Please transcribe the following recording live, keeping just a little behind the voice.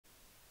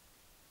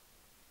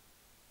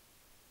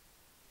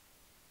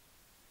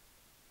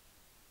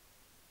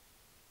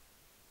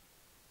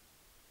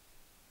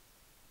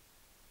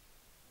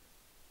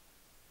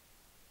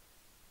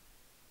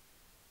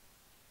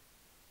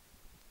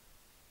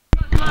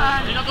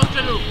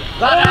dopředu.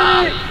 Zada!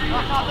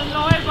 Bacha, ten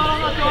druhý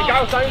balon na to.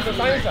 Říkám, stání se.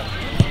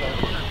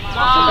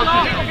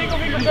 Fíku,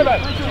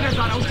 sebe.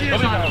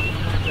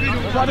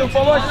 Dozadu,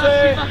 pomož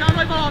si.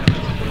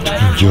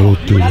 Dělo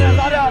ty vole.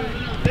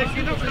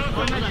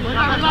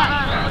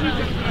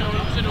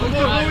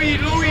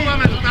 Dlouhý,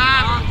 máme to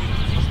tak.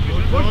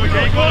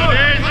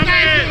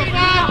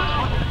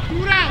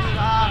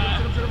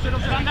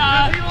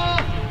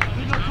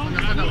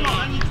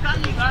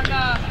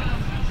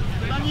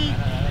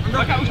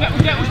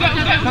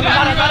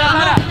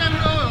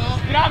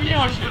 Správně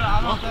hoši.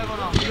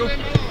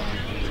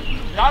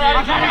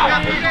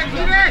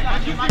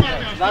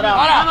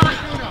 Zada.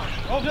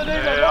 Dobře,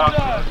 Dejme,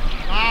 dobře.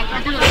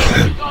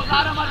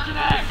 Záda,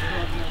 Martine.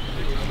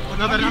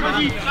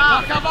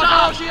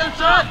 Bacha, hoši, jen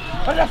před.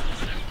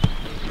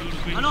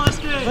 Ano,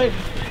 hezky.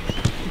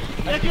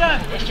 Jak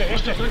je?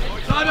 Ještě.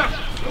 Záda.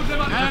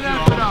 Ne,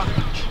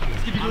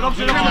 hezky, píku,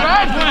 dobře.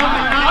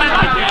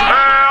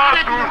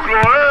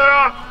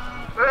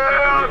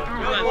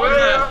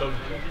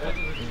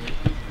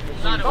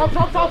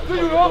 Sám,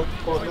 klidu, jo?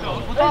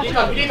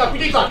 Udejka.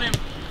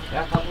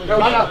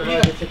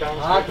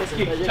 Tak,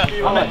 hezky.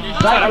 Máme.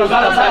 Záda.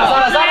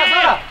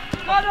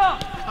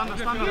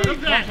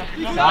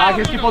 Tak,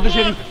 hezky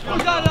podržený.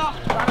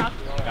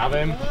 Já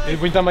vím,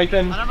 oni tam mají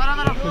ten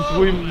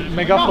tvůj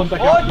megafon,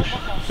 tak já už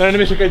tady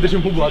mi říkají,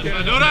 držím hubu.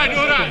 Doraj.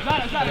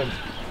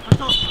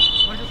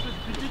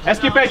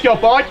 Hezky, Peťo,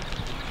 pojď.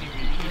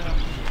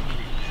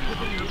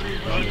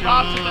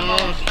 Dva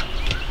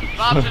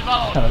před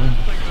balón.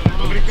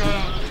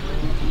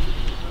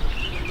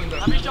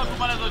 Napiš to,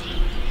 Kuba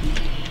nezloží.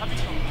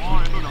 Napiš to.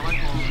 Je to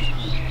daleko.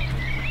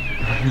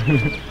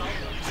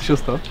 Slyšel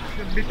jsi to?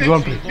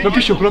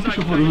 Napíšu,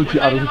 rozhodčí.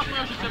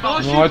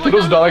 No, je to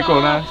dost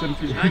daleko, ne?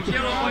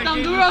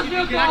 Tam důraz,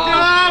 Milko!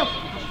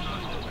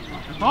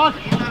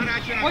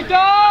 Pojď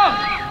tam!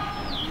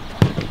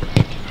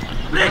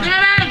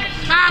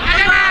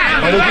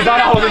 Jdou ti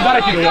záda, hlavně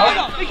záda ti jdu, jo?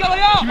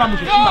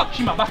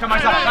 Šíma, Bacha,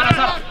 máš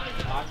záda.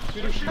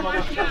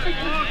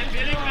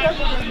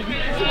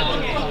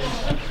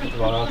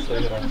 12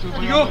 hra.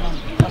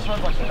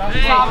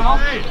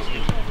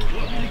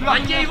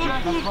 Matěj, od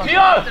půlky!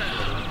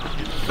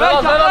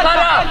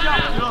 Zada!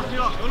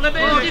 Tohle by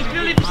ti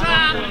chvíli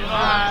psát!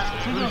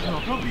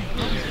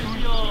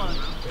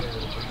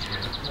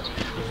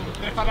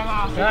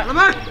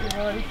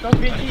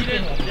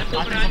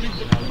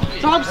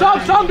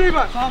 Sám,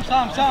 dejme! Sám.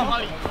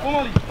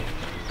 Pomalý.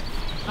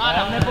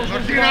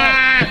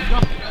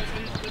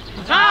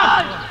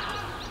 Sám!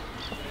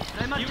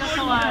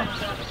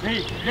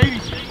 Dej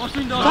víc,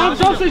 posuň do... Sám,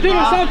 seš,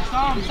 dejme, sám!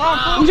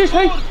 Můžeš,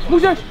 hej,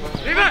 můžeš!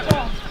 Dejme!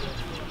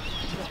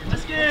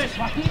 Hezky!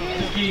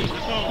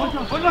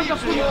 Pojď na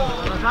půl!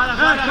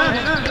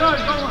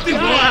 Ty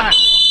vole!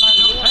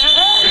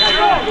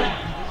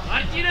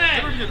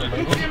 Martine!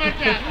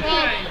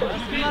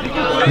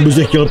 By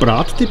se chtěl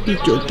prát, ty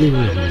píčo, ty.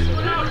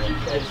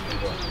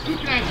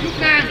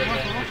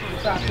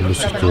 By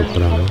se chtěl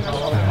prát.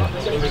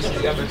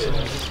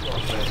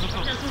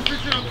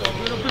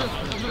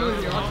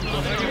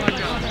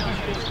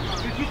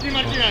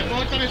 Martine,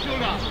 pojď tam ještě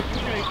udá.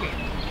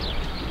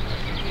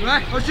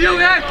 Hoši,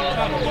 uvěk!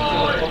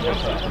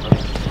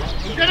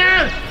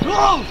 Udělej!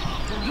 Gol!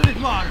 Dobře,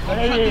 Dvůr!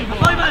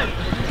 Pojďme!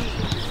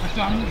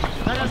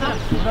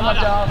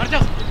 Zada!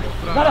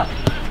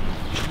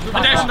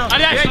 Adeš!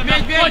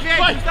 Běž!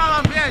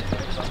 Vstávám, běž!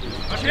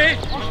 Hoši!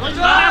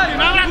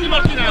 Návrátí,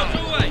 Martine!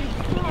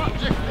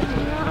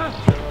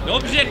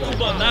 Dobře,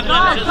 Kubo,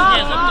 navrát přesně,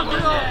 jsem to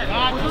přesně.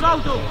 Pojď do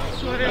autu!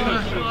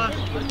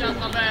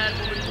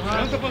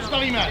 Jenom to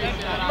postavíme.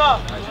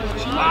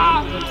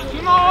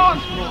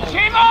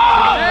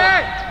 Šimon!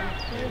 Hej!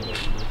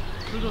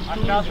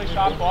 Marta, se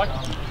šáp, pojď.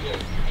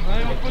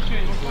 Odpočuj.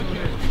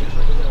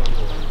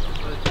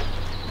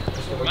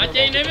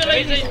 Matěj,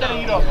 nevylejzej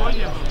tam.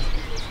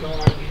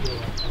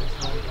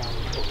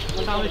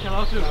 Tam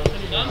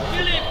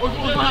Filip!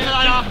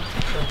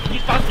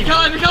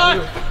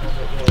 Michale!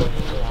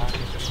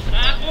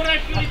 Nápora,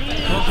 Filip!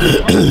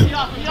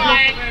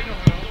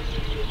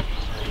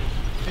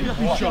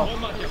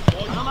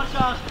 Ano,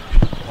 Maršář!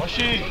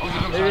 Hoši!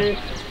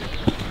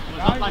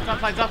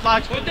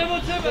 Zaplať! Pojďte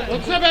od sebe!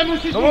 Od sebe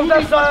musíš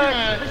mluvit!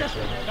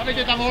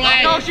 Dávejte tam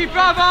volej! Další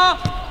práva!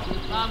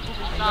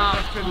 Tam.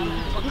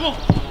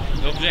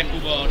 Dobře,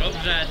 Kubo,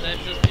 dobře, to je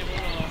přesně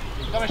ono.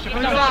 Tam ještě,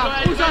 pojď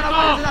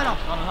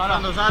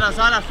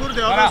záda, furt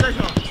jo, obezeš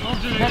ho.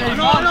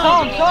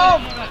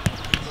 Tom!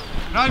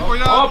 Hraň,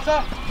 pojď dál!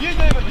 Jít!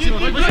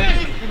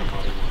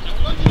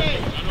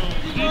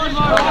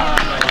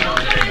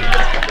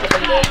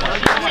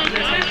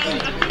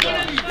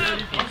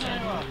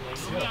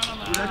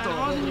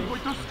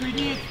 Pojď to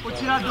sklidnit, pojď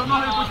si dát do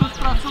nohy, pojď to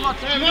zpracovat.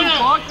 To je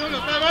ono!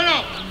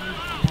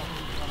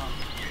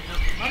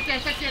 Marta,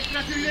 tak je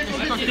ztratil jeden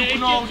pozici. Musíte to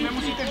šupnout,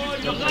 nemusíte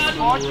vždycky do toho.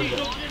 Pojď!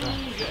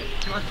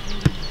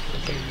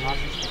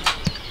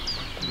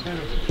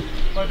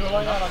 Pojď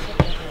dole, Jara.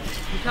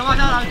 Vychávat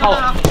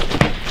Jara.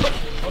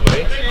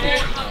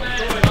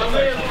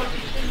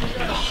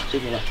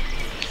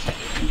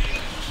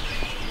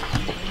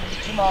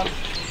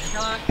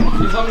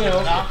 Jsi za mě,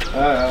 jo?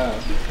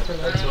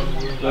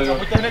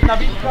 Pojďte hned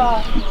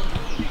nabídka.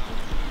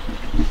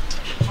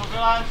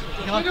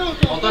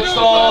 Otoč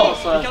to!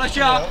 Michal ještě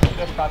já.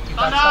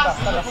 Tam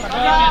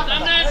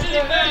ne,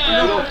 Filipe!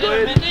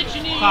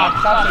 Zbytečný!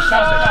 Sám se.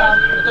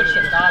 Otoč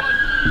se, tak.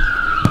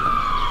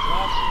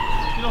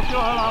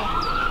 Kilo, hele.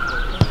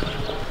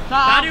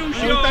 Tady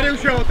už jo.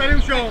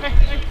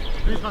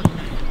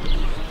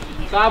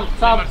 Sám.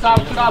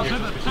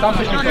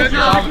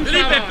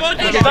 Filipe,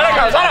 pojď!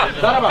 Zara!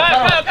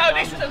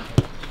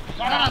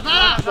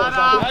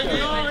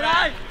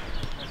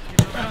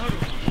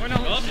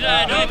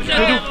 Dobře.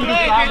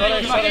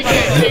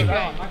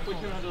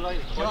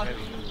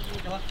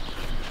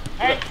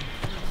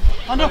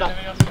 Ando!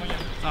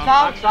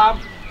 Sám!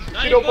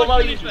 Přijdou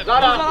pomalý!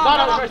 Zara!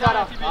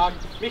 Tak,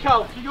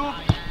 Michal!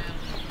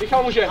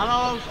 Michal může!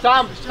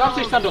 Sám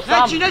chceš Sando,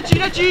 sám!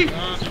 Nečí!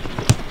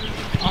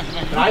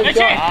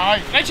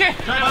 Neči!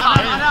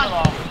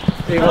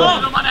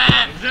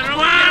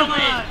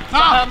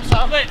 Sám!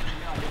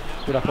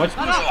 Kuda, pojď!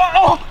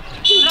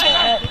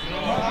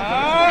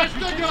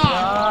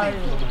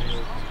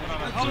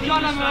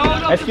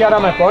 Hezky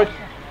Adame, pojď!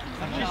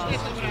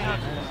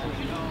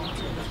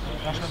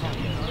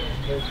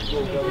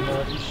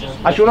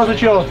 Až u nás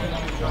začal!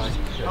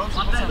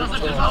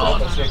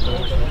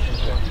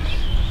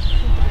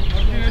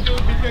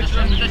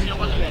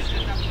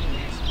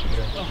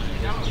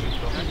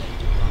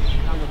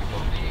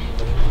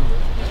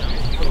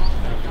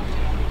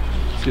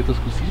 Si to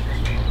zkusí?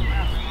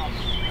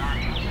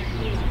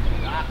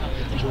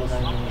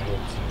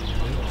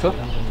 Co?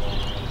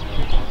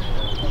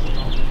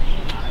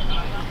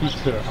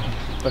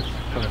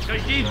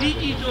 Každý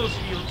vidí toho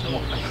svýho,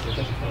 co?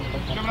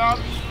 Dobrá.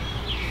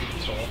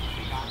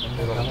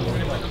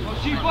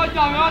 Pojď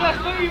tam, jo,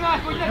 nestojíme,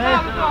 pojďte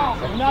tam to!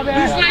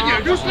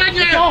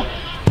 Důsledně!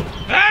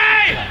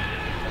 Hej!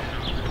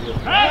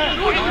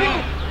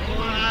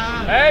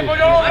 Hej, pojď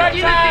dolů, vrať se!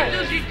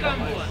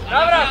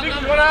 Dobrá, ty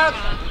konec!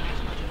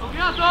 Pojď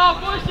na to,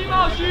 pojď s tím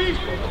další!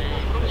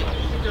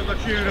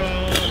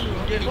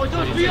 Pojď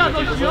to zbírat,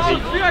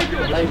 zbíraj tu!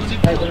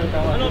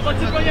 Ano, pojď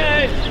si po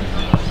něj!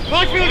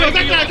 Pojď Mildo,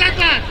 takhle!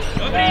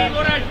 Dobrý,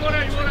 voraž!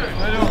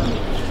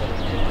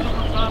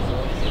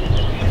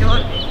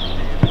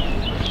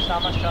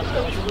 Sám máš čas,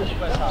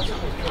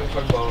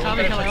 Sám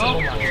Michale,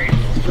 jo?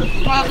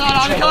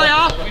 Dá Michale,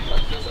 já?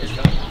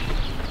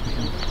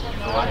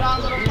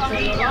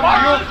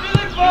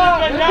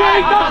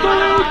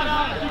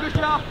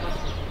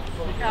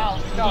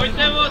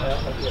 Pojďte od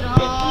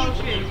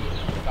půlky.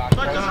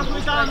 Tak to se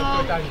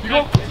vytáhnout.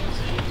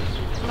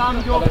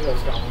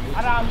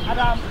 Adam.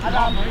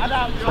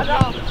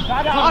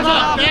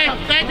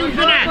 Teď už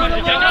ne.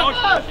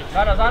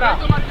 Zara.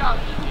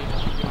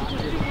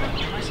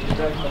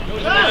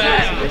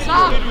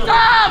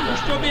 Sám! Už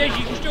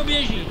to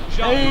běží.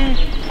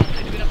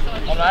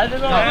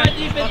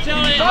 Nevadí, Petře,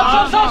 ale...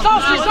 Sám,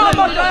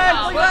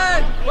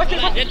 pojď!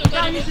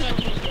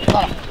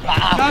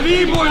 Na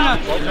výborně!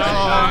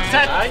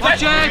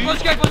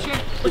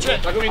 Počkej!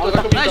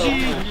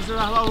 Leží! Hodí se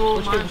na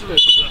hlavu.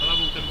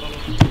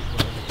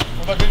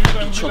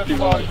 Čo ty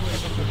vole?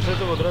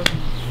 To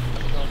odrazí.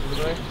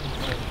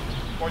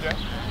 Pojď.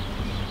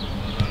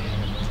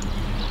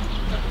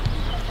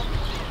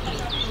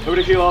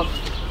 Dobrý Šílo.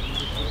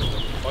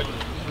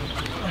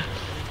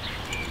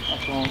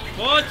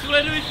 Pojď,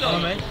 sleduj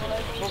to.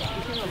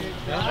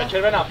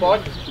 Červená,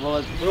 pojď.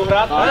 Budu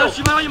hrát. Mají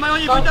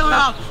oni, pojďte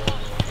hrát.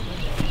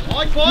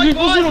 Pojď.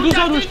 Dozadu,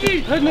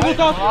 hned nebo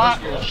tak.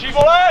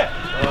 Šivole!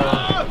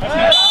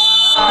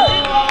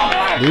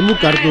 Dej mu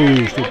kartu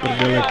už, ty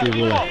prdele, ty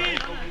vole.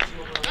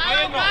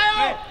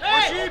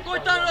 Oši,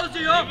 pojď tam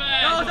rozdíl, jo?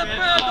 Já ho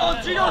zapojil do toho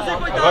 3 nozy,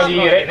 pojď tam. Vadí,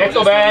 nech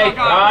to bej,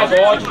 hrát,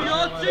 pojď.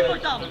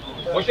 Pojď tam.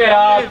 Pojďte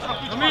hrát.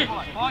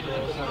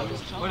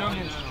 Pojď do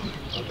mě.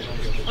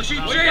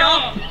 Oši, 3,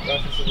 jo?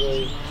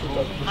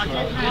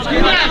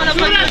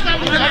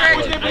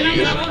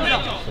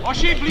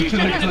 Oši, blíž tě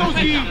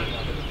nestouzí.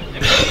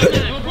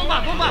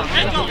 Bomba!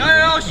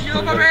 Jo, Oši,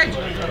 oba věď.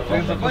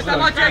 Pojď tam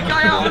Matěj,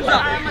 Kája,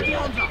 Honza.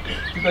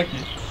 Ty taky.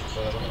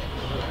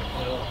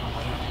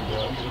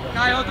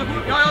 Kájo,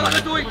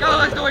 lestuj.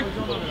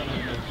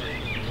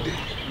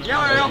 Jo.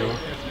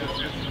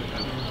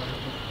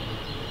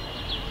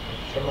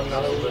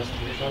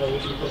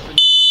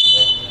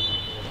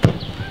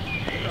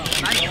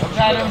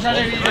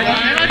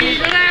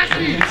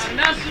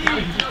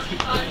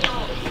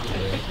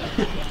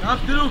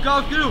 Dobře,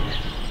 Káv, klidu.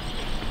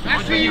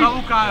 Hodí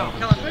hlavu, Kájo.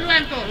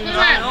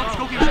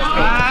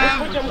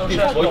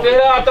 Pojďte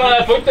hrát, ale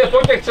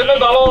pojďte, chceme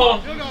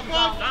balón.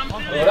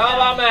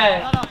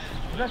 Dodáváme.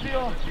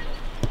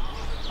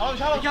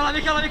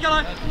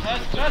 Michale.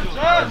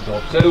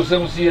 Dopředu se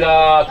musí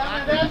hrát.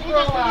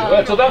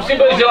 Co tam s tím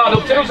budeš dělat?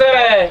 Dopředu se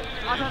hraje.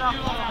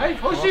 Hej,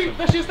 hoši,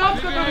 to 16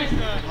 tady.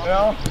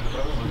 Jo.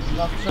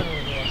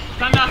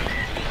 Standa.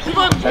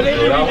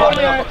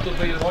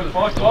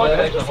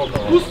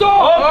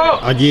 Pusto!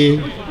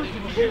 Adi.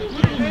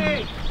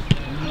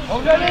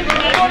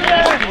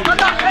 Výborně.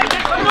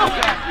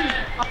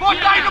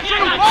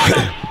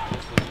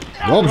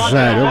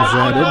 Dobře,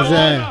 dobře,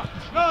 dobře.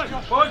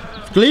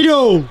 V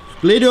klidu, v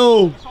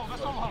klidu.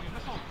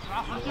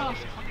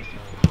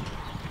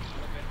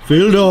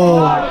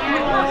 Fildo.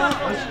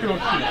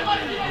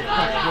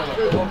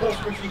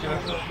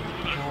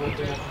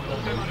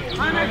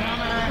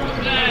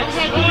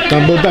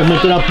 Tam byl tak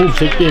metr a půl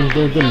předtím,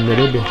 to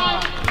nedobě.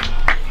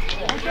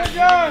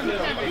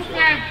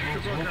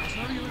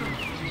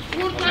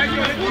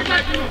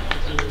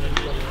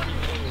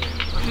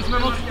 Jsme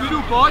moc v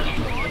klidu, pojď!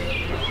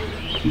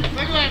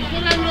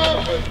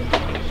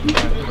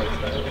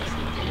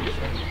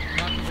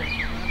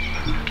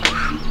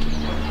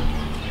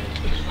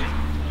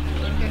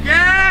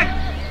 Děk!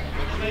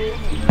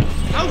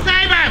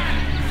 Zausejme!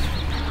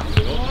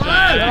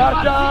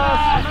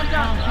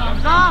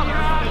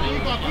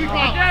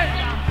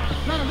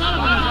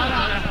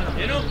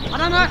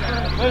 Adame!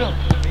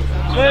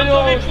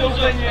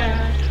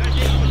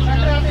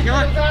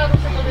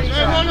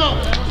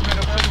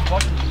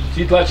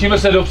 Tlačíme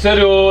se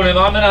dopředu,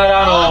 nemáme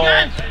nahráno.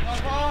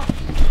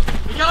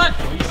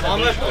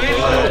 Máme v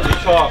klidu.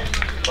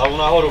 Hlavu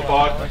nahoru,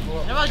 pojď.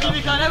 Nevadí,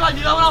 Michal,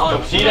 nevadí, hlavu nahoru.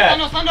 Přijde.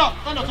 Stando,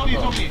 co ví.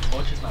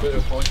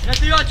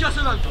 Netrývá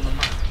časem.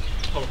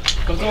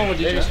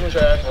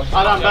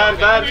 Adam,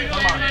 ber.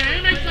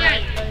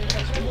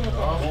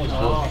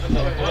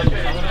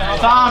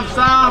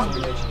 Sám.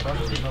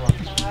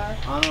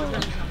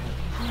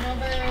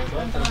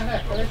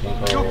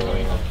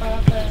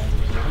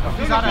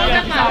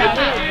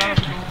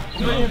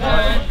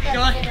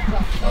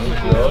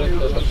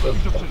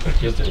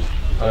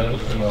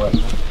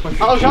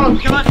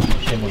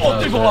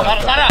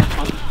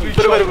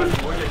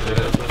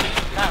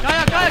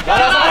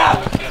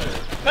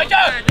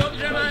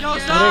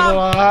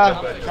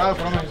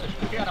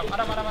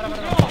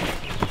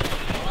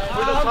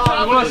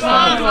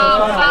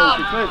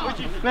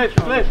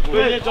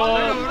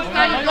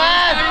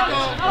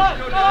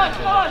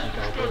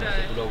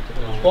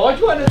 Pojď,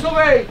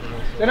 necovej,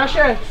 to je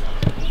naše.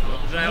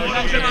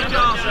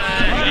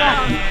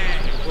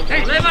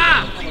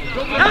 Leva!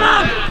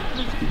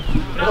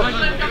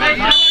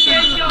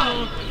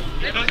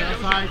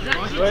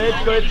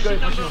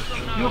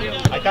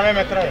 Ať tam je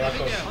metr,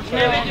 jako.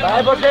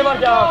 Ne, počkej,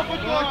 Marťa.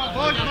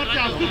 Pojď,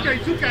 Marťa,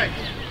 cukej.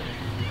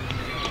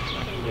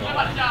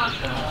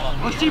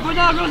 Hoští, pojď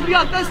nám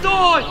rozbíhat,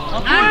 testuj!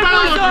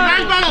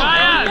 Náš balon!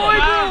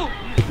 Pojď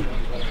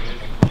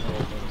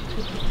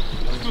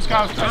bez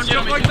zubkou!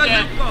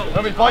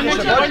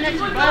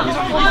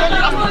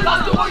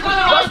 Pojď!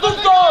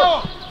 Zastup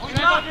to!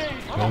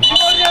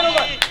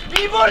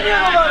 Výborně,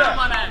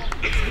 Romane!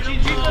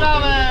 Číč to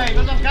dávej,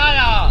 byl tam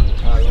Kája!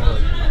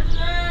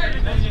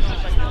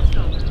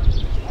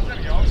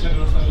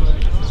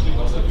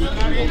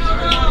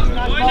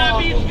 Pojď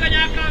nabídka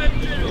nějaká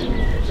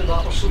vepředu!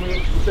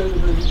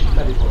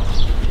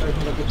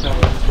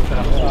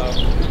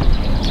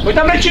 Pojď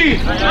tam,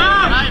 Reči!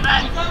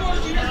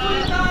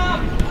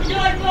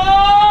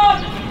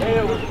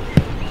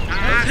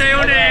 Dobře,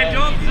 Jony,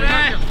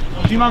 dobře!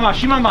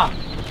 Šimama!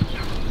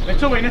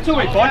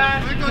 Necouvej, pojď!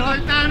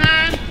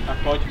 Tak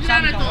pojď.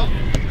 Vydáme to!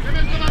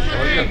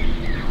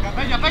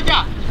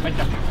 Peťa!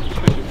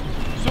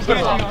 Super,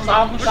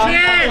 sám.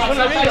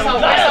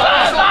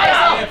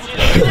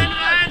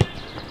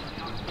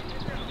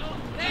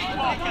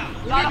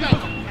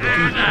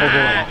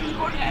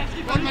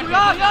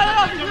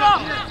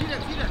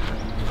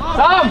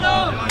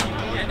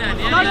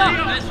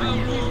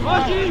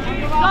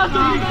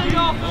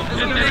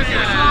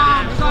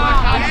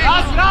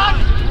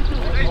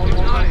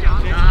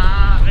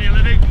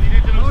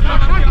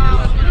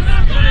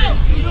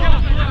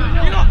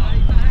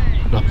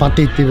 Na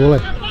paty, ty vole.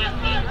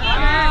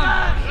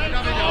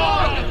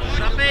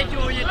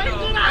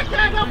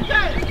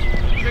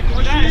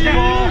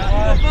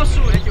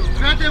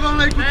 Přijďte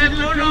volnej, kuci,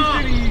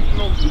 neustělí.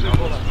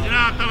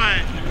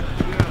 Žrátové.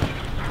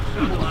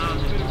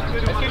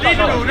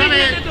 Lidu,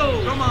 David.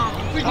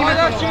 Uvidíme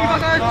další,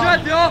 Makáš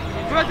před, jo?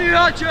 Proti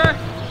hráče.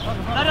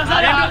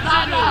 Zada.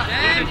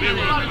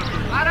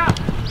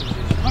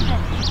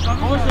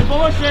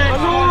 Pomož si.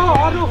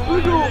 Adu, v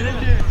klidu.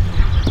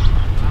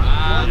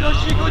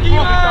 Další chodíme.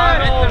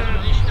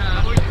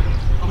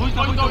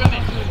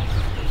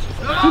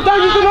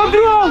 Utáží to na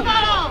druhou.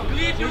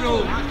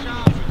 Lidu.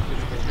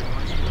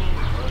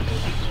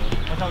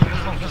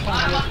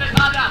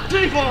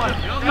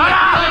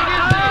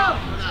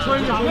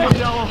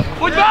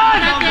 Pojď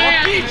ven!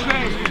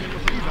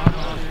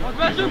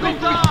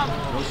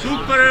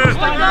 Super!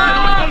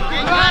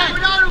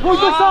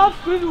 Pojďme sám v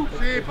klidu.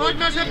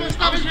 Pojďme se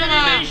postavit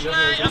doma!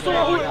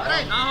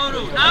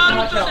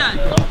 Nahoru to jde!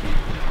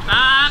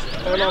 Tak,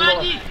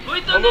 nevadí,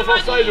 pojď to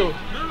nevadí!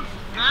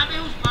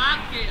 Máme už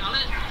zpátky, ale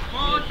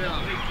pojď!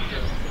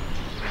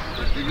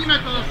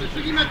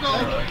 Sedíme to!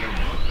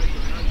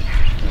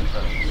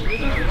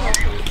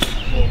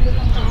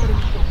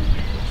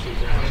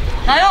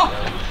 Kajo!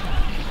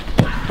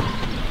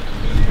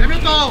 Jdeme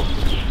to!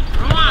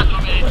 Román,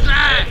 dobře!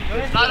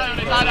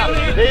 Záda!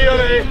 Hej,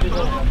 Jony!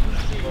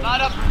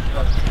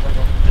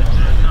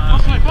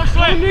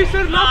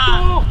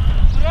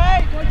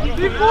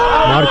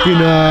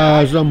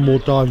 Martina,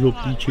 zamotáš do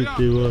píči,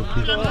 ty vole.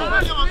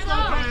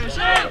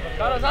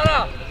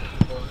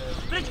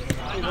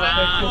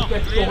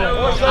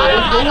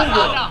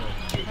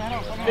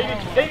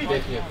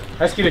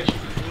 Hezky deč.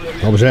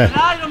 Dobře.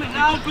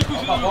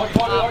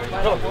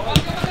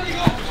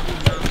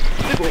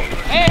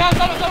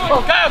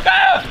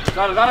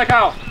 Dáme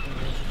Kájo.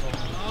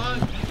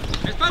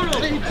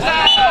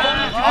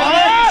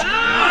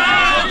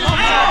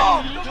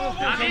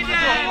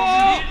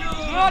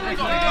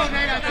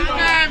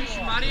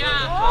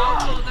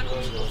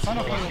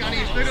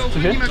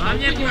 Cože?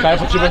 Kájo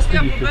potřebuje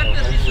sklidit.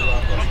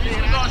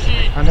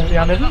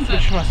 Já nevím,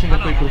 proč vlastně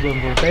takový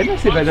problém byl. To je jedno,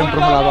 si vedem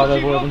prohrává ve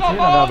vole, on si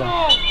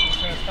nenadává.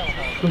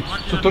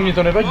 Co to mě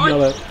to nevadí,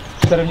 ale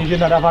které mě, že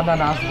nadává na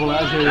nás, vole,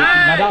 a že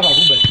nadává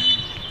vůbec.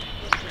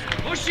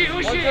 Uši!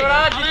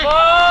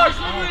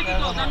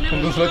 Ten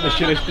byl zlet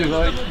ještě než ty,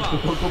 vole, to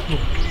toho kopnu.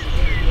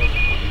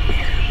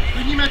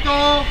 Vidíme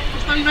to,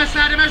 postavíme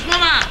se a jdeme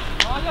znova!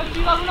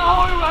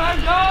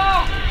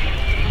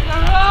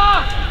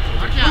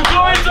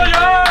 Tuchlovice,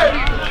 dělej!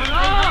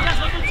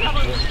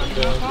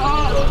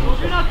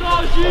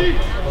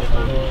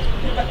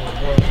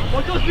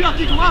 Pojď to zbírat,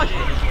 ty tu máš!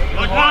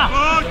 Pojď!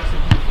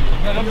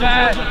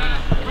 Dobře!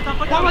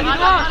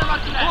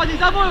 Pojď,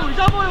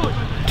 zabojuj!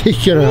 Ty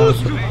černá.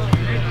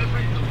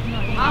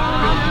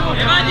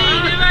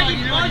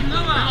 Nevadí, pojď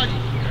znova!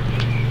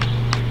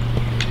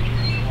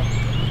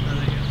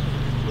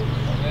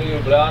 Nejde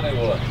brány,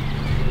 vole.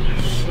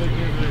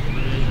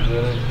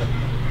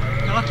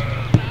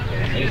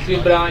 Nejsi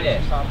v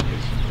bráně.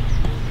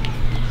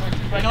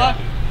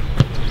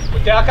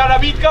 Pojď nějaká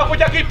nabídka, pojď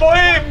nějaký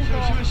pohyb!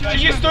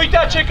 Všichni stojíte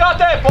a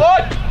čekáte,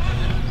 pojď!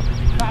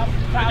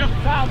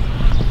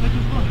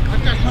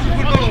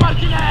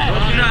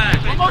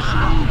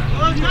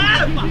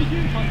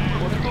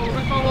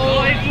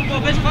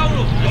 Bez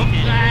faulu!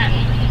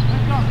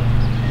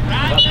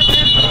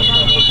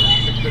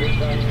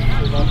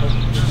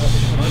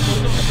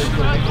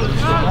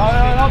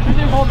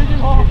 Vidím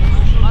ho!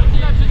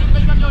 Martine, předtím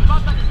teďka měl 2,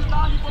 tak si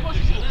stáhni,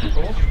 pomožíš!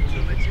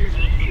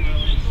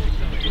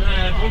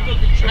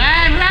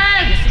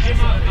 Hraj!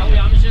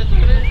 Já myslím, že to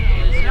jde.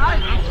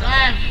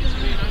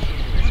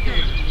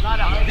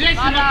 Běž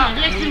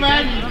si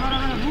ven!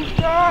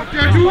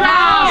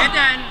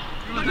 Jeden!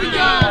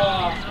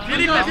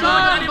 Filipe, pojď,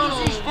 tady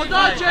musíš!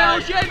 Otáčej,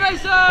 už jejbej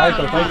se!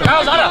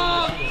 Kájo,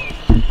 zada!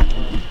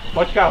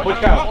 Pojďka,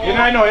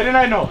 jeden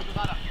na jedno!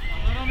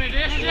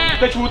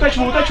 Utečmu!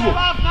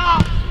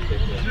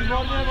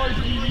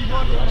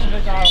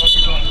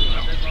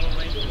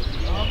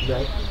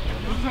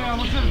 Já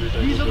musím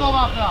víc do toho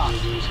vápna!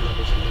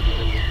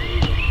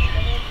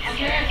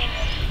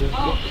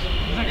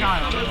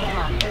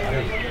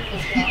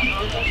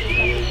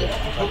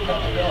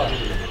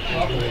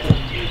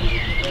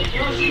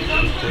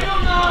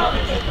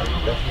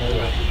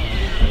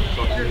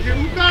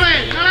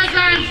 Úkoly,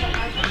 nalezem!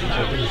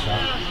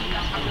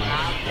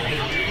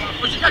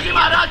 Počítaj, že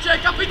má hráče,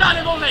 kapitán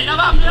je volnej, na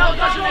vám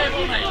neodražený je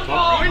volnej.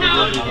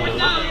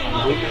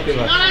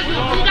 Nalezu,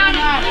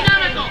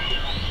 přidáme to!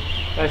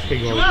 Hezký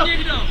gol.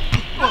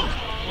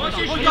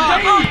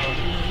 Pojď!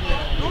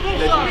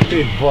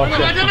 Ty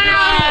bože.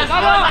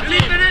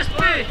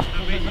 Nespí!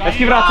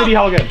 Hezky vrácený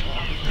Halgen.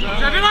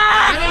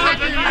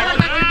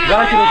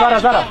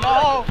 Zara.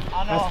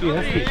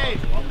 Hezky.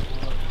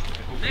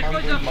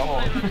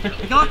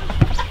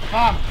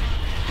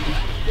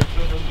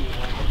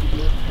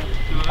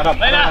 Adam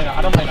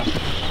Lejna.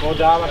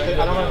 Podává se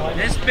Adam Lejna.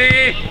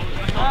 Nespí!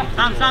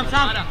 Sám.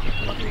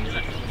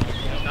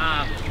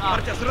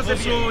 Marta,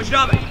 rozebíj, už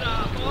dáme.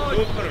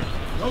 Super.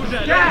 Dobře.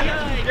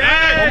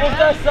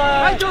 Pomozte se.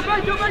 Peťo.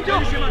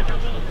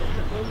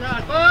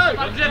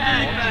 Dobře,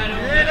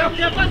 Filipe.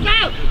 Dobře,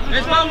 pasal.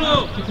 Bez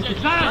faulu.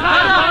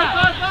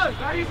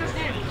 Tady se s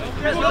ním.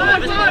 Bez faulu.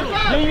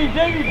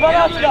 Davey,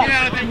 12.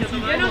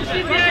 Jenom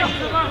si běž.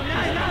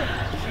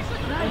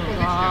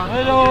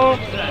 Hello.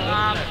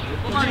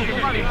 Pomalý.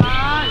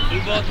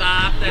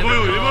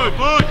 Vybojuj,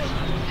 pojď.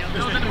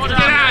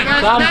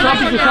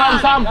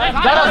 Sám.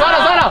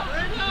 Zara.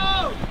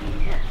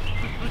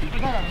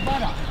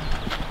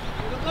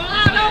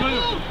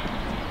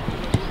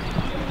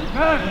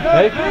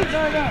 Hej.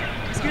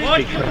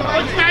 Pojď,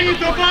 stáni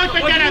to, pojď,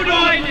 Peťane,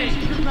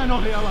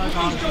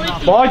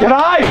 Pojď,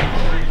 hraj!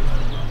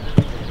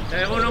 To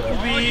je ono,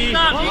 Kubí.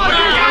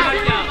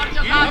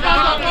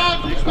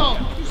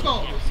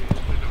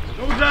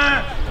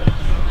 Dobře.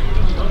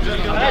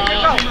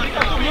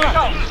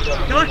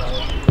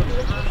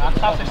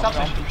 Stav se.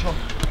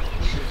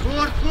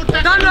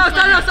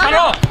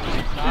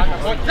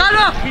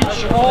 Stano!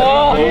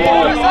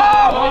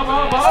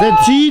 Jste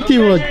 3, ty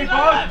vole.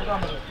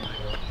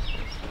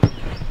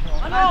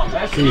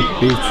 Ty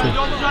piče.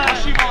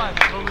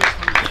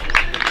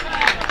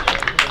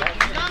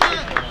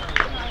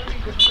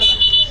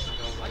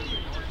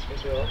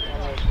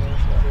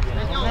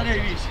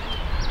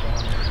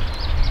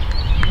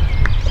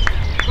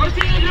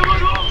 Martine, do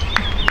vodu!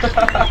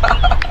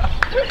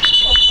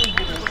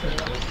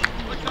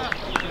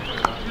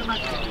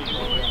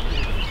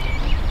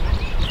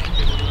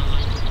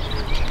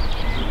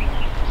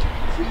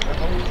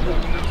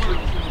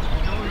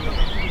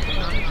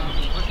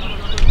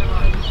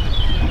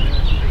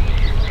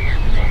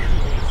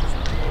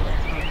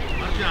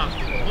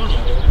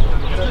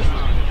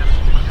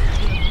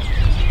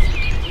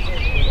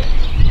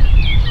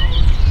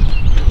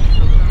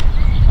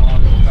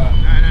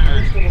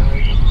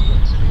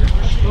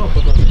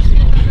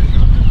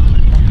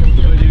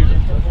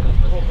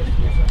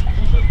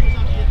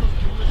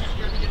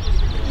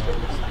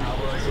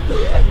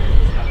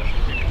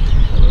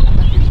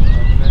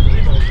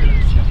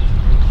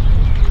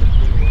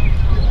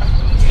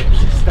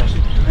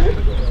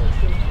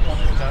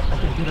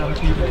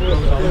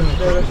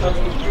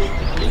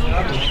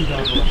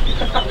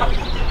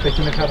 Teď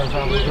to nechá na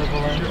závod,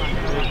 vole.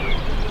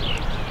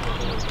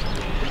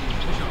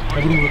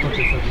 Nebudu mu to tam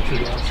přesat, více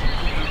dělat.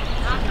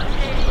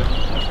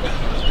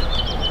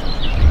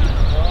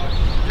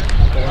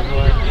 Teda,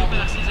 vole,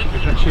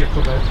 radši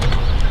jako ve.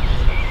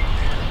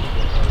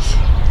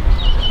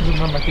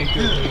 Mám taky, že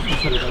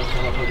se lidá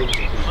se napadl,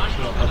 že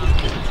se napadl, že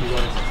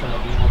se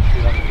nabíjí moc,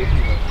 že se pěkný,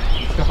 vole.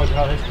 Dneska fakt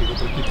hrál hezky, to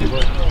proti ty,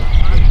 vole.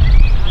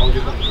 A už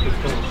je tam prostě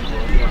skoro.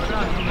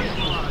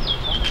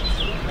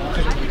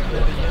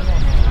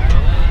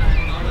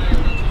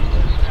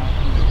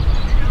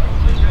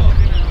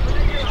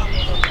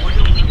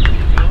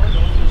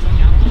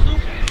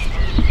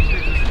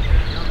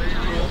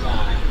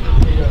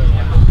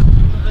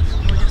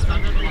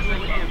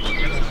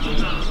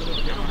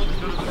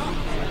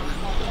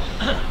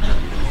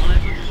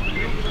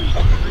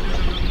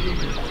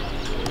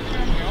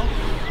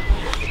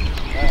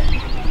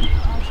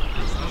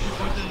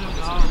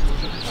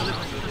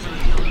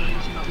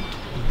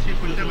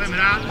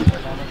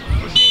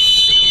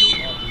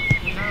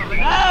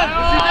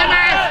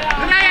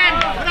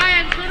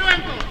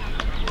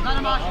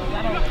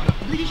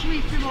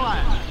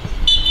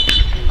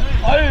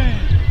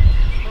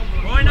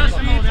 Pojď na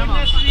svý, pojď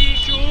na svý,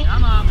 šup. Já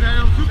mám,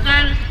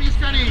 šupnem,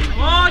 pískaný.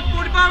 Pojď,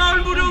 pod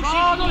balón budou všichni.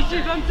 No,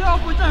 noží, vem se ho,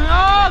 pojďte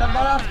hrát. Tam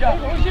baláska.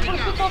 Noží,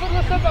 prostě to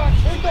vedle sebe,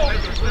 pojď to.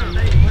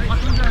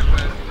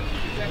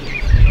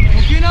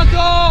 Pojď na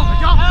to.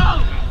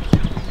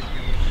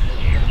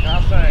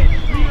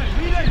 Krásnej.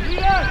 Výdej.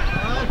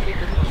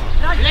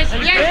 Jest.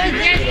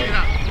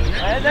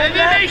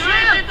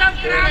 Nevymýšlejte tam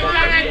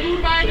krásné,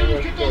 kurva,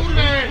 jednoduše to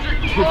urve.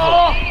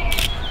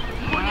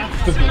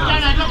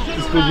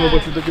 Zkouznou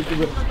pak si taky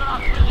tebe.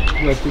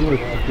 Ne, ty můžeš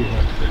taky.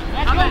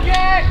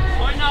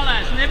 Pojď na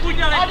les,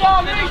 nebuď ale...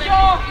 Adam,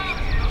 Míšo!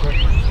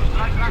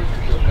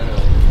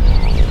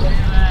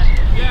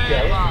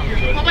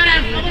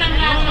 Poberem,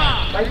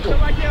 Ráma!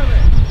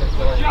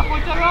 Já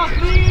pojďte hrát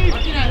líp!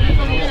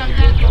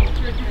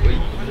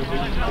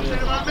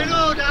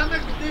 Minut, dáme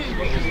ty!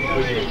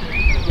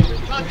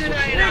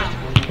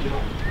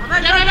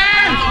 Jdeme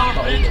ven!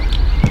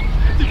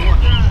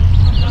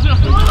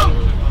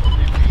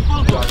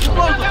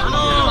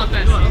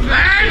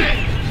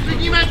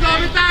 Vidíme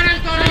to, vytáhneme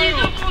to, není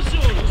to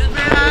posun!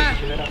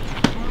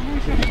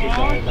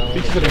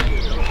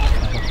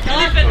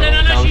 Filipe,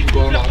 na naší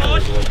kůře,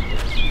 pojď!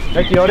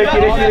 Dej ti.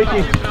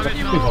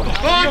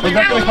 Pojď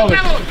za to Michalovi.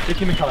 Dej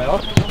ti Michale, jo?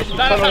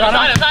 Záda!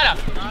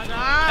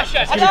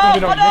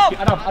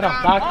 Adam,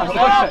 tak, a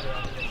pojď se.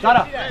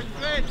 Záda.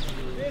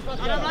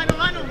 Adam,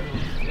 lajnu!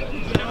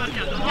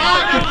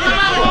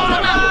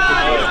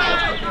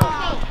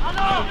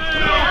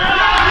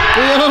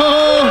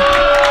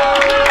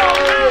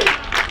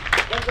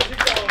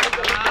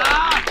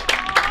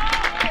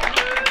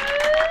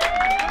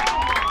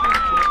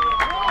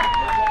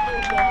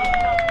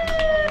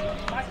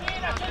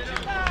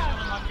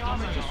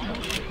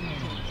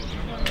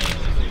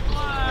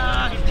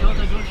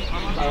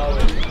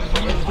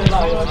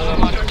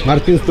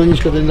 Martin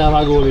Stonička, ten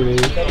dává góly,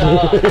 víš?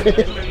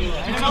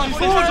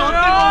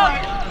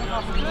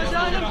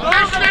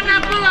 Kašlem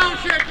na půl,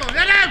 Širko,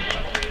 jedem!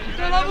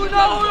 Pojďte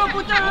hlavu,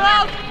 pojďte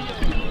hrát!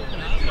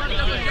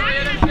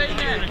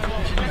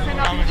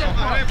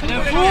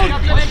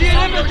 Ještě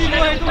jedeme, ty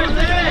vole, to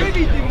se neví,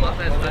 ty vole!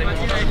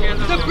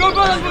 To je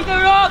problém, pojďte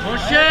hrát!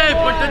 Hoši,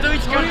 pojďte to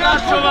víc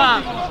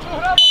kruhášovat!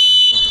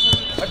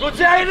 Tak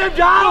kluci, já jdem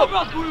dál!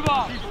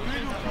 Kurva!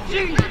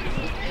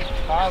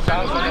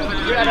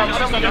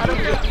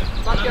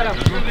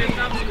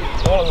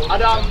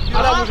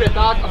 Adam může,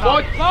 tak a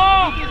pojď!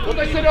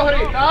 Pojď se do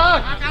hry,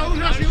 tak! A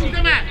už asi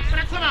jdeme,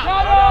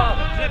 zpracovat!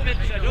 Dobře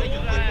Petře,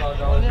 dobře!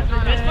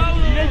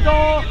 Jdej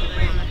to!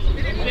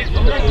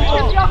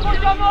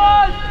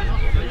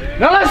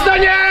 Nalez na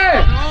ně!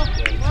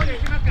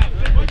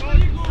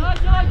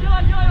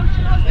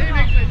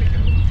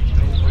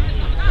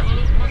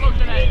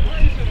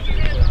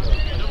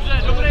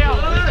 Dobře, dobrý,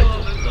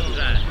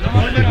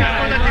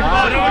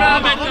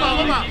 Rovnáme to!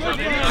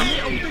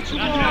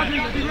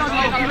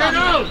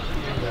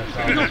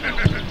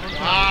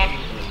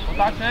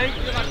 Otáčej!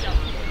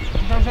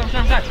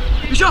 Můžem.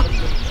 Víšo!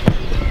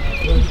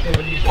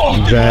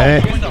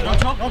 Dobře.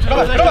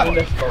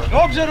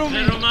 Dobře,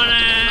 Rumi.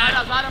 Romane.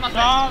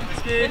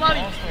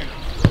 Pomalý.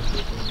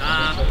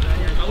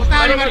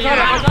 Ustáli, Martina.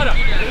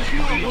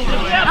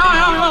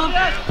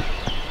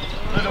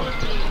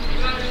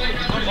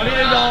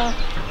 Jo.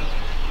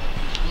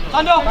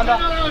 Sando.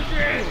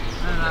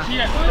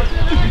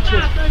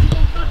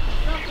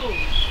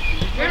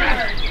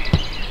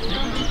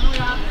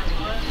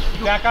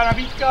 Nějaká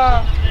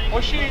nabídka?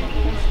 Oši,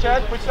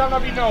 střed, pojď se tam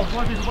nabídnout.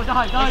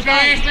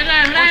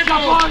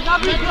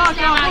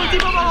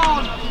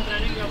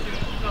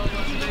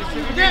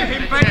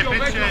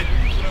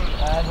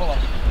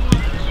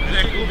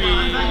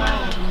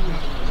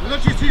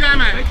 Útočí,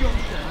 střídáme.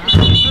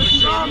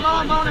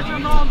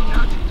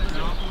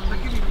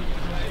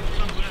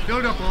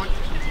 Pildo, pojď.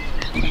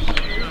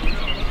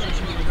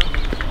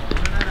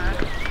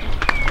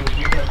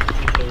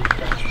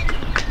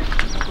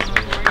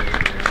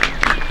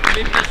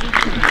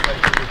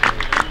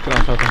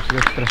 Krása, tam si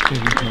to strašně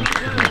víc.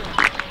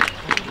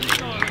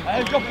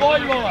 Hejko,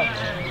 pojď, vole!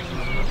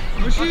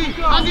 Hoši,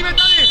 mazíme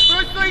tady,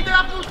 proč stojíte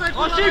na půlce?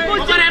 Hoši,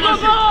 pojďte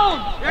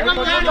balón! Jak vám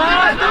to je?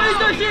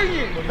 Stojíte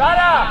všichni!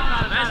 Zara!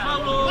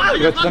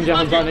 Kdo to tam dělá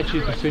Honza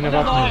nečí, to si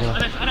nevápne, vole.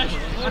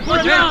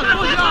 Pojď vám,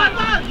 pojď vám!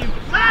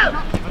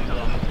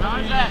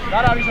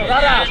 Zara, Lízo,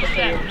 Zara!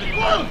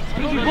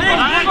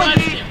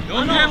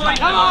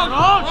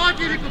 Pojď,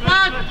 Jiříku,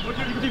 pojď!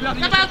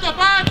 Nebál to,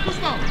 pojď, kus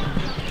to!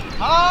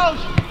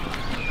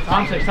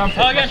 Sám seš,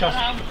 máš čas.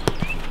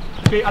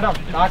 Počkej, Adam,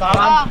 tak,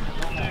 sám.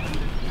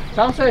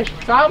 Sám seš,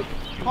 sám?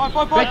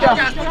 Pojď. Peťa,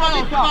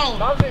 pomalu.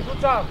 Sám seš,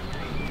 buď sám.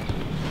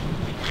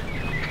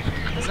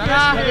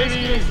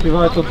 Ty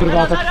vole, to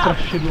trvá tak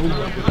strašně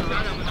dlouho.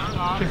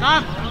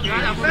 Sám!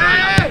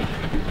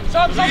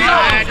 Sám!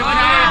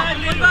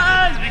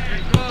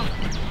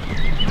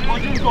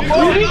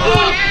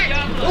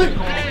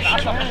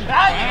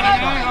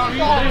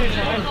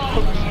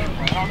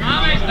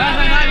 Máme.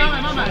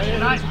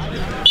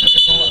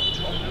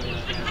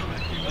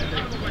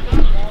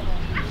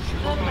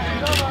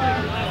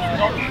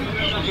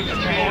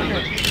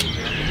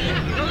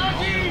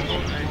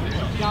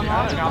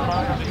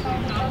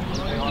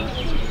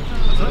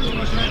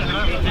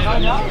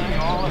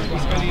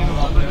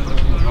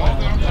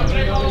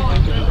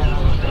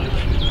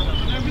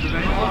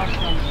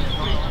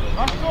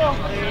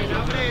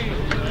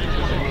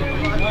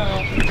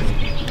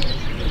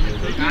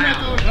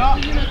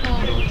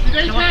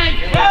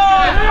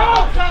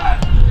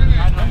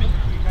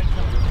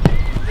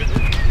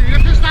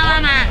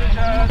 Nepřestáváme!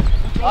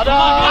 Out!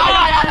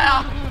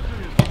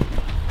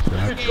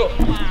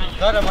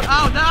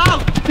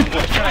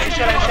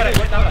 Šerej,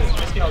 pojď tam.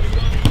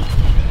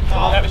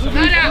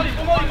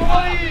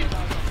 Pomalý!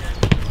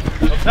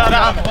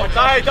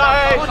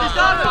 Tahej!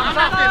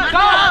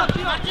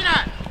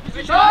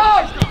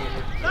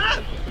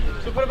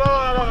 Super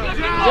balón, Adam!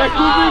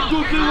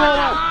 Jakubíku, ty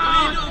vole!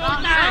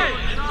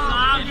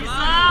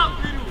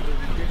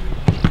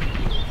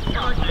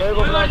 To je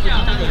obrátí.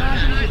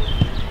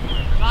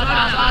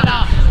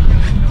 Zvládá!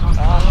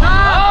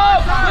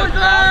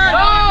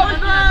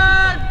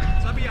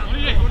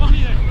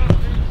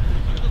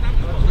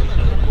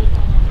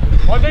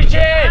 Odliči!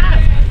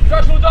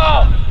 Což mu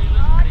to!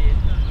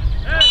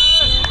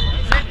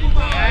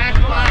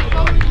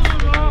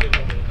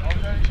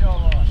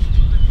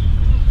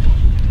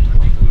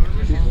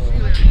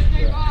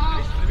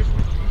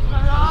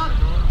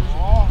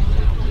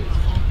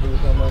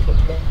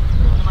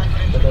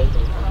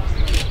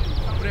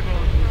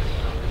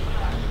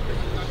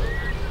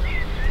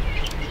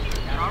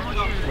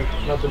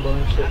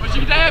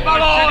 Kde je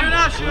balón?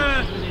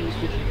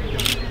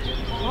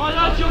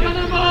 Hledáči, kde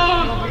je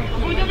balón?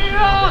 Pojďte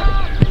vyhrát!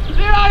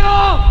 Vyhraj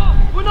ho!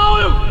 Pojď na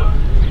uju!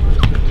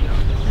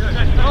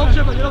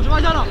 Dobře,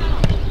 máš Jana!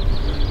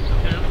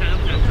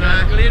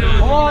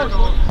 Pojď!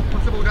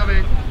 Pod sebou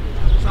David.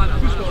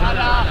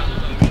 Sada!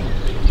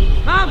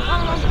 Mám!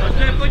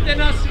 Pojďte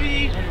na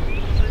svý!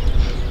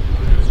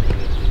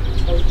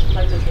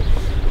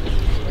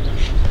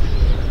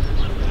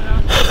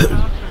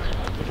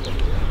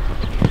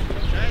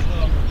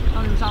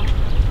 Sám.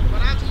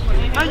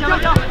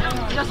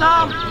 Já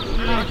sám.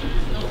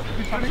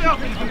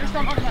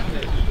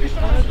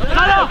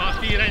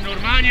 Pastýrej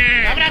normálně.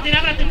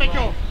 Navráty,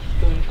 Peťo.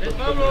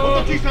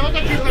 Otočíš se.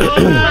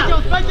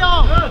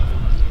 Peťo.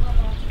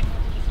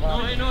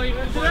 Nohy.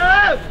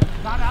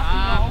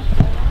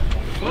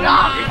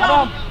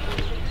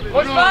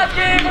 Pojď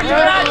zpátky, pojď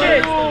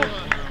vrátit.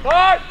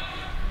 Pojď.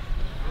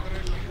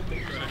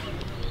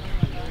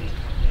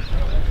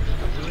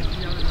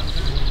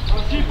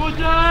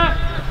 Pojďte.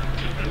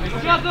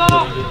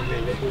 Světlo!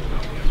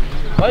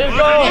 Pojď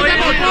go!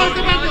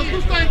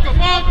 Zkus to, Jirko,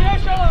 pojď!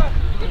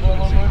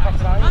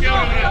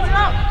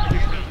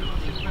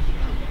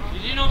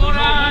 Jidino,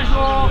 vodáš!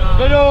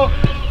 Vedu!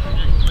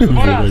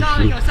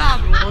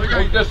 Sám!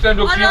 Pojďte sem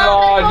do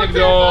křídla,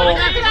 někdo!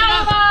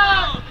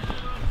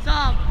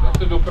 Sám!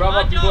 Zase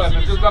doprava, ty vole,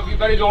 my se taky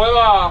tady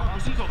doleva!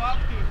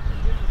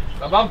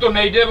 Tam vám to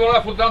nejde, vole,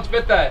 a furt tam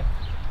cpěte!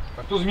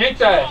 Tak to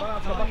změňte!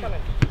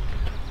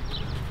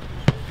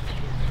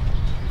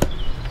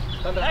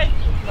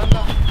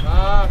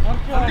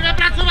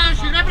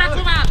 Nepracovat,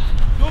 nepracovat!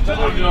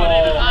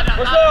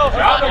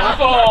 Já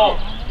to!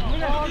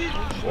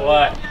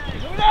 Vole!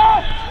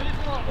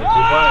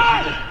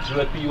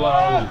 Přilepí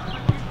lávu.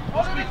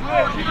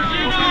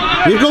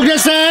 Jirko, kde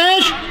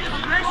seš?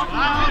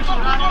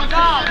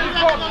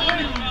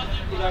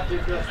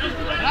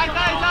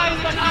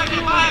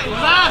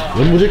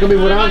 On mu řekl, aby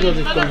vorážel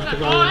teďka.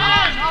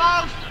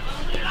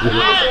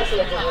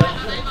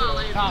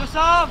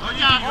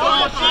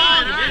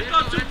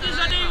 Jirko, co ty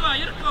zadývá,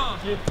 Jirko?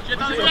 Že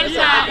tam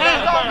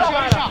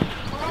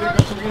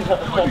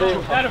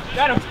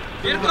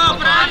Jirko,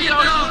 právě to!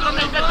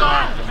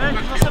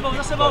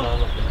 Za sebou!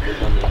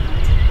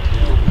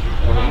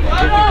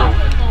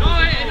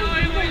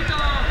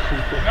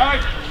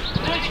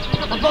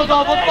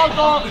 Podpal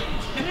to!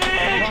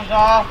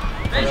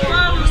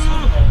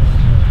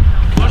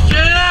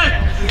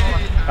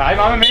 Tady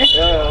máme my?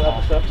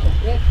 Jo,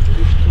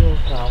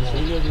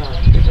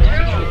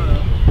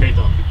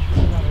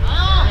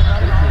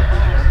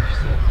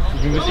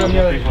 my bychom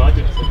měli.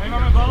 My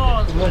máme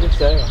balón.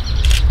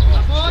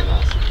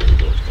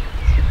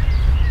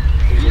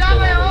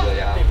 Vydáme jo!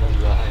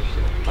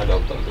 A dal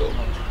tam gól.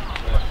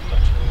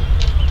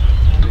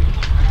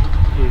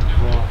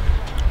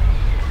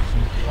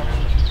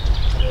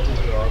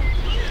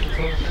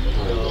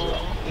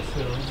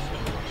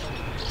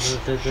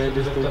 To je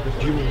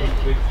džimu.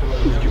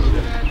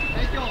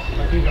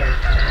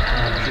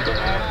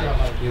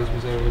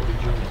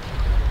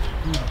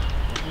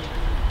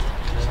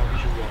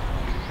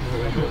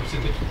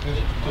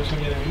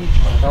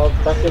 No,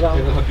 tak je dám.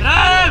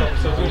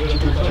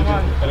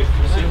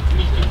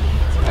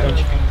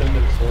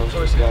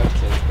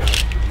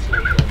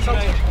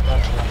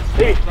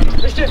 Ty,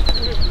 ještě!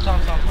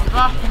 Sám.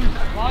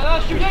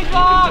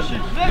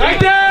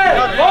 Nejde!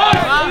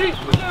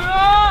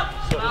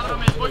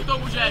 Pojď to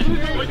můžeš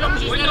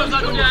mě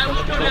dozadu, ne, už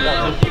to ne.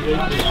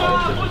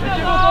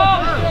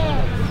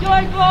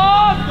 Dělej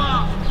blok!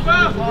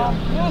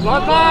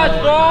 Zlatať,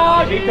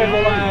 pojď! Dejte,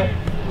 vole!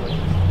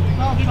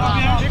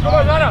 Díko,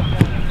 Zara!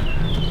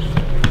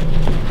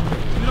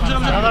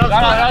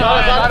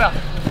 Zara!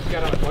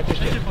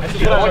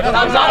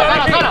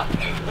 Zara!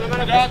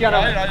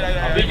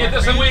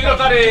 Vidíte se mu někdo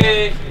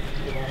tady!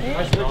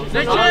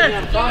 Neče!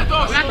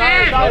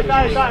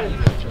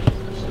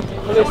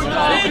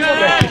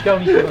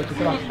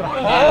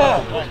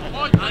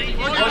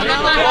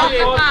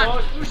 Tady!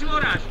 Už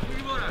voráš.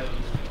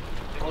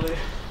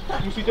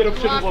 Musíte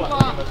dopředu, vole.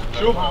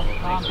 Šup.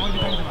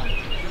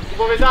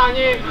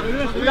 Vytáhni.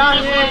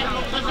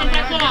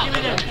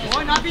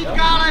 Pojď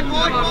nabídka, ale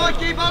pojď,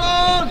 těj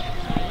balón!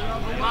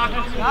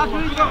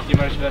 Tím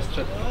jdeš ve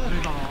střed.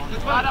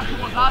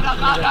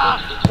 Záda!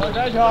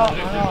 Jdeš ho.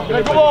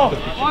 Kde Kubo?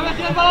 Pojďme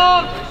si ten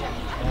balón!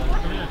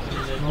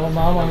 No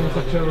máma, mě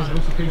se včera rozbil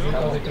si kejzi na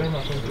zekrem na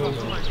kontrolu.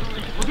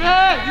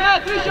 Ne,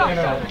 Tryša!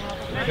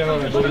 Včera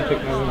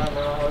nebolítek nevím.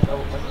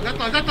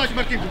 Zatlač,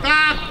 Martinku,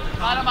 tak!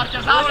 Záda,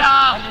 Martě,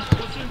 záda!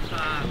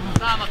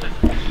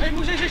 Hej,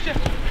 můžeš ještě!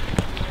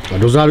 A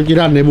do zádu ti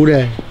dát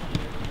nebude.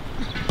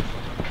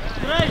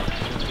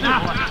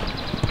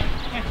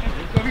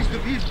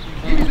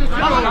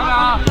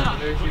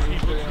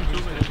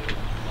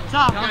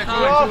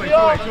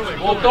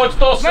 Otoč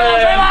to se!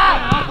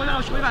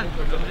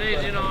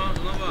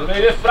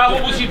 Nejde vpravo,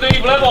 musíte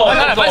jít vlevo!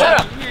 Pojď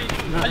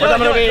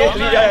tam Rovi,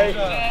 hlídej.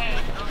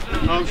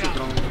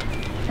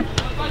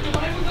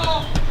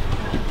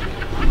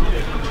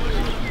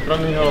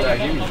 Promiň ho, jak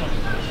jiví.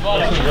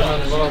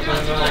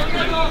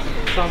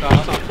 Sám.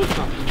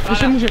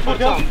 Ještě může, furt,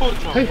 jo?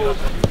 Hej.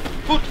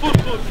 Furt.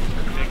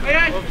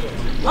 Hej.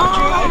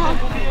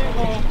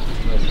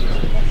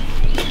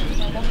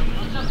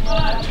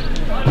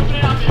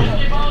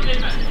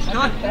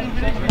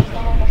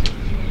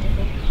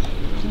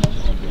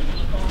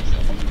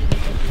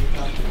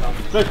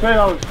 Teď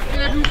nahoru.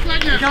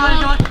 Důsledně,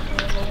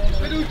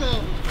 veduj to.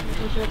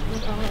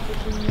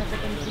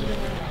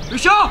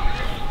 Dušo!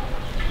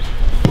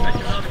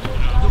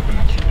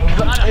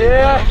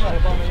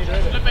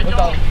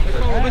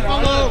 Bez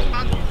balou.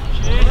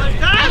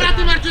 Dobra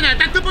ty, Martine,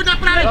 tak to pojď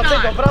napravit.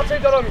 Vracej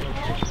to do mě.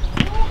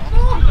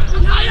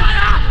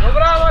 Ja.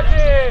 Dobrá,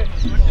 Mati.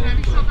 Martine,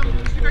 víš co, tam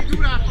musí být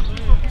důra. Pojď!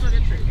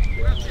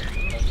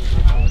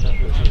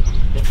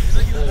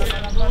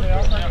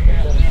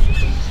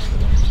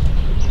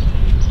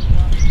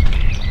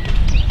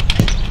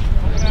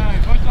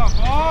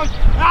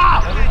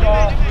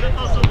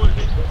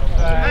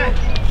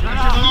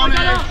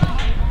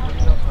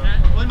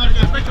 Pojď,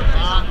 Martine, pečo.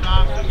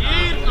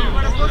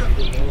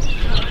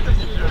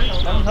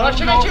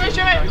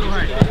 Čivej!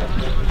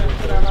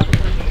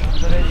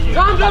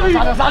 Zám, David!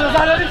 Záda,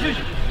 David!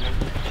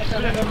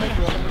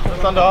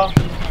 Standa.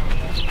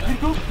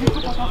 Jirko!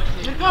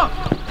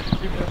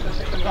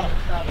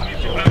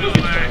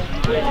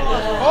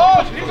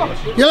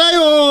 Dělej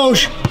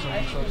už!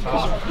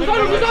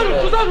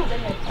 Dozadu!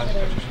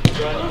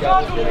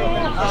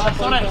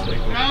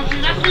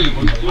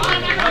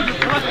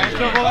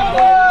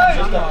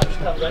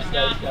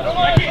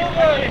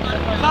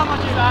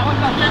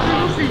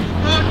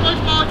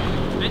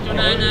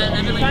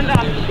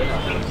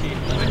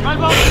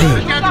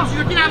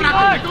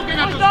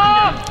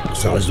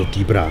 Zalez do té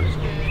brány.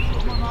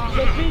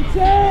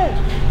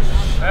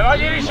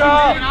 Nevadí,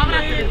 Ríša!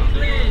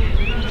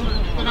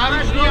 To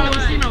náročný, ale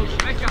musíme už.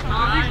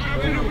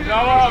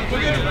 Dávám,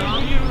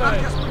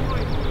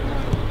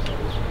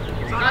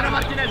 Záda,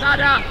 Martine,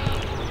 záda!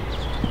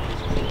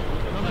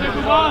 Dobře,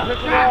 Kuba!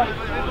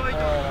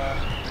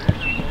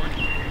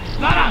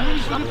 Záda!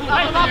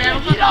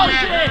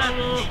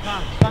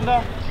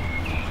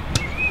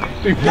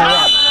 Ty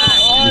vole!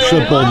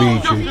 Vyšel po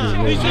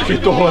míči. Ty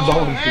tohle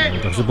balon.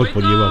 Tak se pojď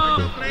podívat.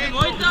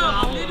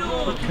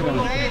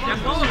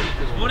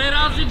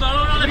 Odehráz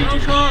balón, ale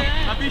ticho.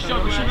 Napiš to,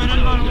 už je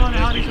 1-2,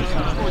 nehádej se.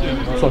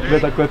 Sakve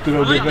takhle ty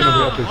obě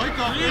nohy a teď.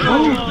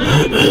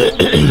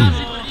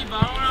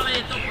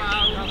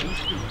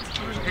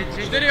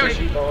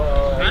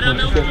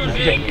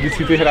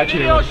 Vždycky ty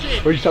hráči,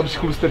 když tam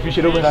schůl strfíš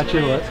jenom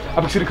hráči, vole,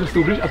 a pak si rychle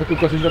stoupneš a tak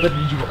ukazuješ na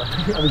ten míč, vole,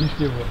 a vidíš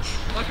mě, vole.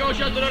 Tak jo,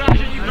 že to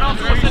dorážení, bral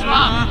se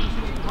 2.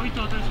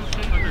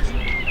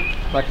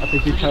 Tak a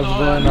teď je čas,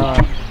 vole, na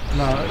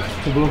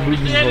to bylo v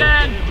lidí,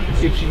 vole.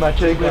 Vždycky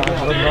přijímáček, na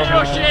rovnou,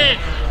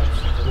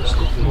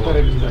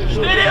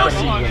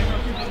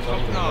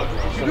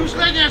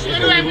 důsledně,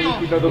 sledujeme to!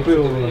 na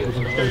dopiju, vole,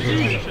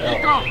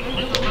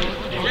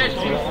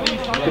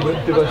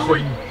 ty vole,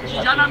 sedí.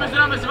 Žádná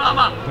mezera mezi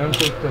váma! Nevím,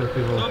 co to je,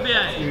 ty vole. Tobě!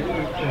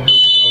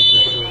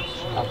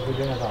 A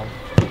půjdeme tam.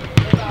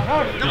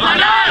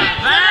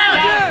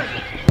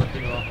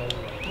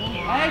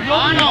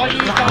 Ano!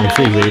 Už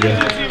se jich vejde.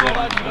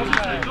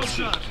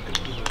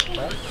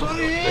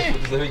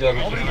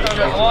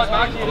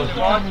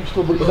 Už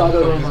to bolí záda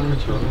normálně.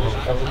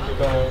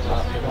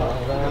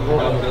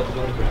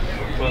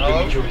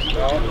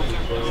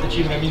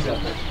 Stačí nemízat.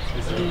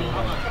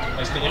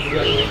 A stejně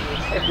bude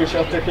jak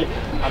vyšel taky.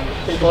 A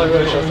teď tohle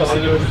vyšel zase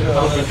do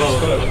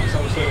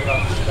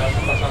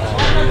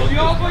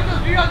Jo, pojď to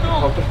zbíhat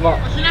to!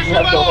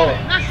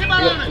 Naše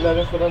balony!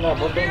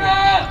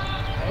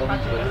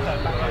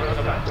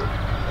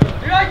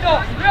 Zbíhaj to!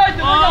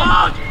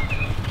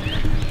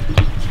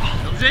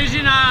 Dobře,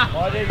 Jiřina!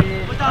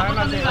 Pojď tam,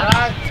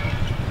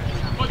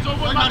 pojď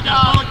souboj,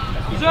 Marta!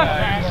 Dobře!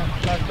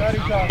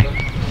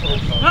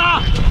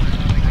 Na!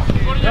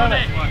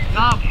 Kordělny!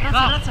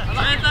 Vrace!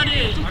 Co je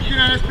tady?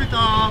 Martina, nespí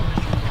tam!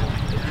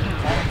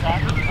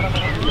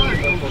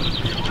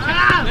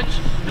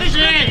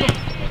 Drží!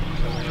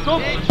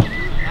 Stop!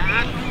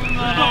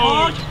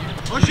 Pojď!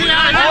 Hoši,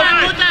 ale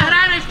pojďte,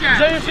 hrát ještě!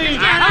 Ještě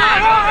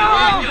hrát!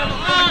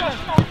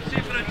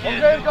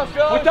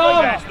 Pojď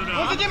tam!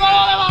 Pojď ti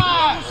balóne,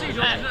 vole!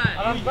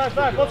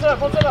 Pojď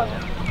sebe!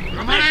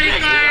 Romane,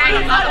 rychle!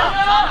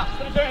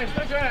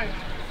 Strčej!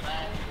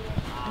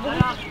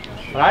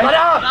 Hraj!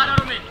 Záda,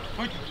 Romy!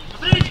 Pojď!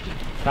 Pryč!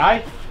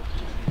 Hraj!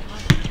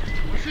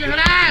 Hoši,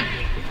 hrát!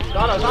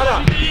 Záda!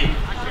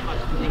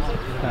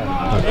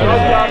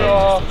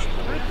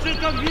 Proč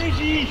to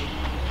běžíš?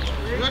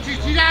 Dočí,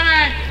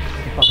 střídáme!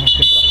 Pak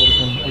nechcem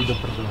praporkem a jít do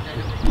prdele.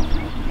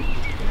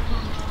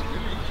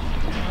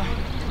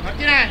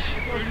 Martine!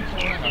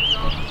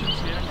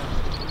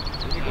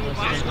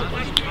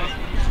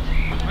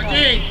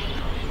 Martin!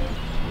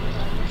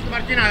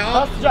 Martina,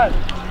 jo?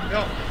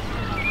 Jo.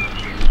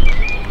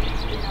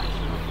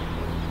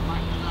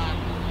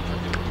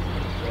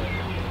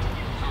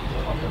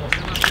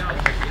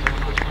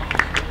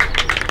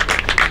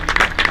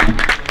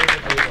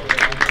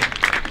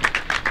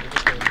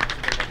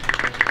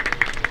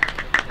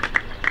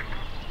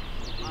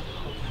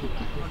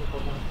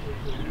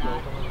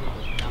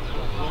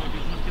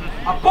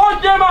 A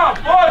pojď, Děma,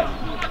 pojď!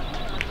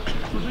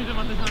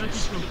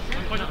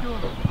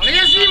 Ale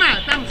jezdíme,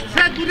 tam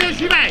před bude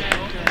živej!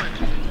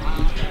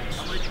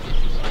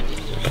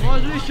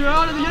 Pojď, ještě,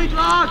 jo, neviděj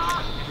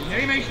tlak!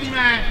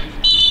 Nevymýšlíme!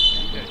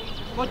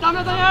 Pojď tam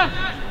na tady!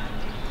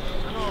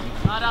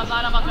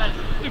 Záda, Mater!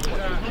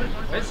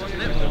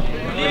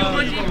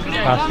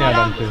 Krásně,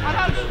 Adam, ty.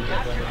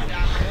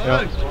 Jo.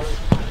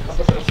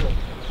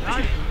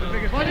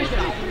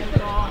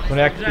 On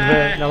jak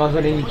je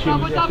navazený ničím,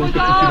 jako to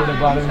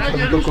nebo já nevím, co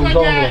tam to kouzal,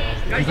 vole.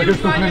 Když takhle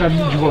stoupne na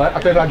míč, vole, a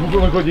ten hráč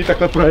vůbec chodí,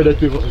 takhle projede,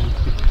 ty vole.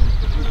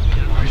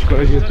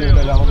 Škoda, že ty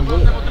nedáváme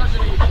goly.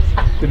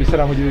 Ty by se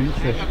nám hodili víc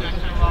než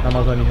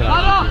namazaný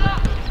hráč.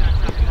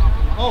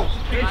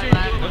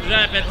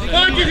 Dobře, Petr.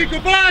 Pojď, Jiříku,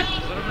 pojď!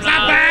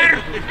 Zaber!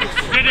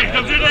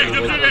 Dobře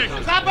dech!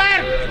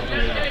 Zaber!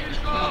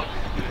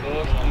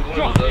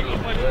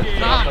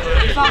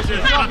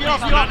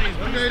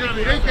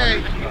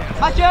 Dejkej!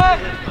 Matěj!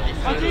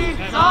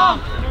 Co?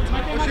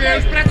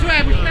 Už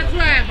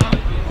pracujeme!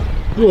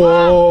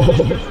 Wow.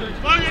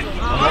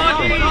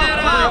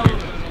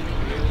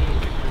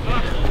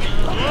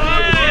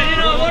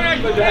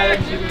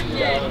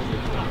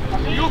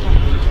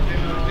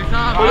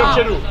 Pojď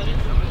dopředu!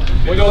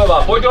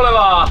 Pojď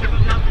doleva!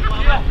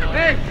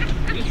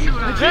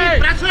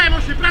 Pracujeme,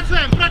 Moši,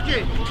 pracujeme,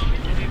 proti!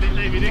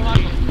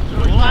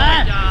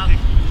 Vole!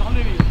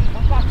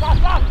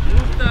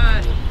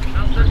 Zůste,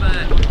 na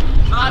sebe!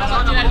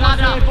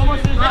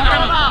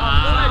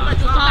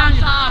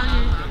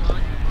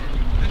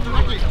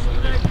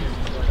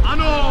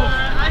 Ano!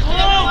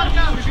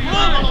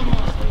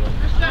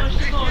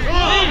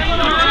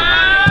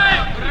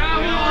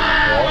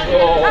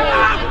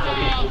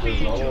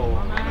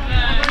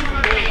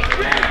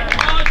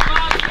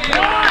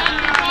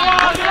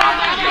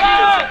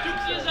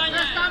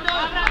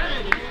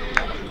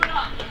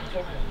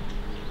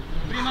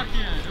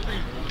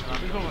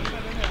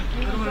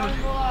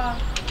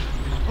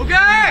 OK!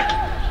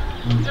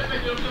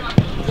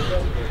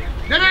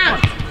 Jdeme!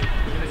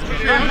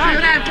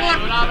 Jdeme,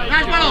 furt!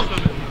 Náš balon!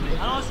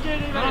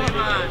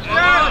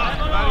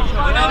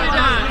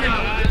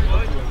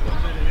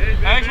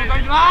 Hej, jsou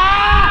tady dva!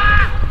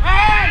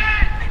 Hej!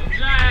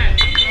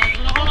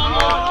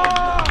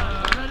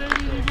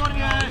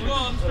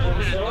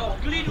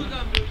 Klidu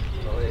tam!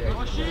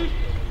 Hoši,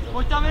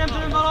 pojď tam jenom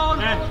ten balón!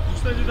 Ne,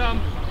 zůstaňte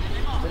tam.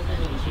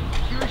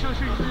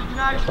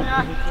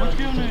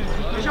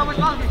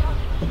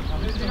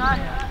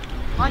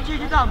 Manči,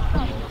 jdi tam!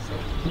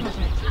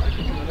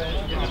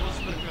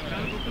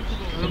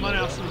 Romane,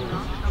 já jsem.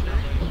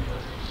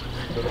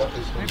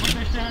 Pojďte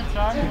ještě jen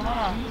sám,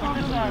 Romana.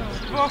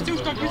 Chci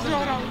už taky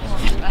zahrát.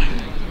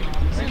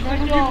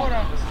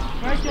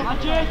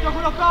 Manči,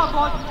 trochu doprava,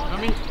 pojď!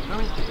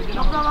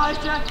 Doprava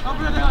ještě,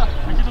 dobře jdeme.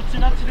 Ať je to 3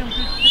 na 3, jdem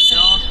ty.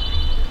 Jo.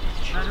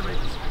 Ne, dobrý.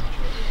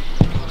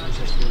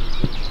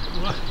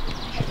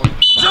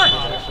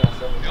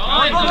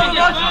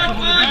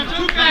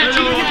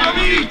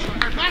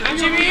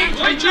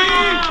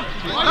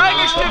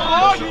 Daj ještě,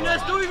 pojď!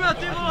 Nestůjme,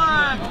 ty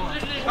vole!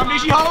 Tam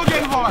běží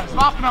halogen, vole, z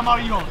vápna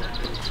malýho.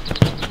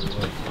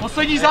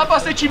 Poslední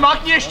zápas sečí,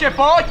 makni ještě,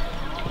 pojď!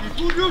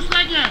 Furt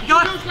důsledně!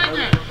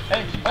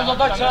 Hej,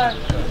 nezatač se!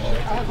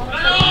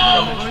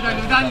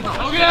 Dodání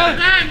to!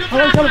 Jdem,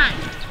 doprávme!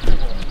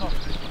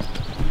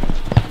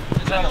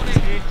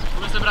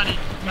 Bude se braní.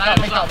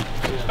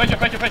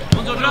 Pejď.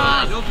 Honzo,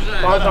 drát! Dobře!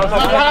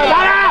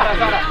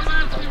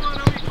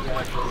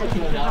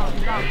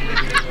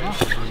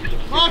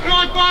 Pojď!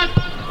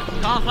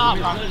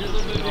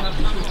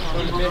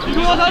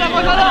 Jdu ho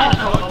zada!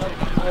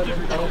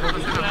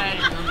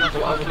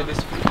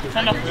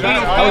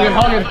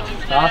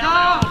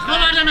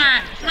 Znova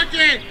jdeme!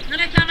 Proti!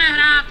 Nenecháme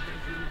hrát!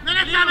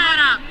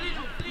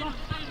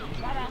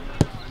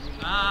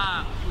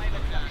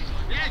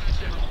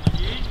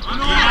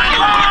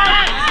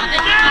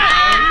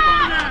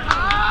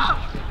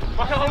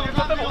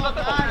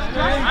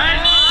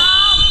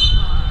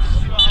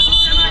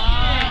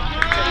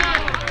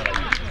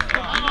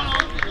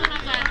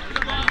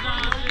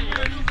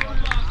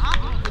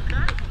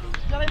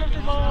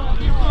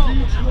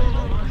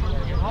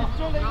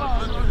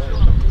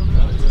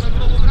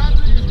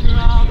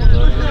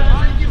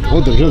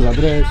 Ho držel za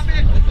dres.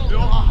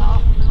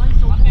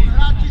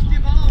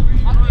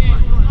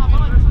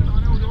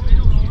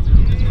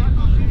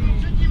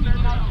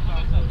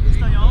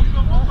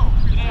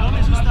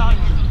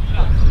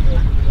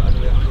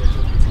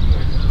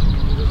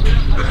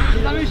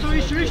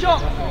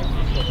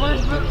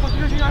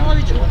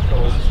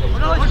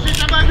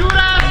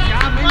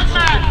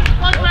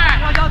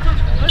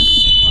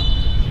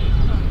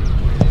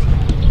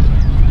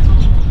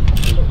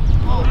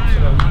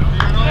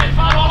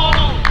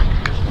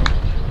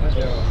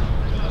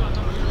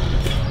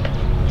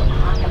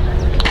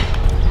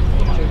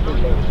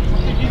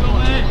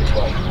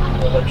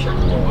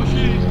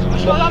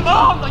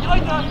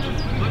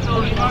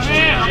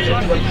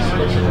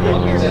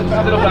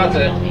 do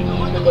práce.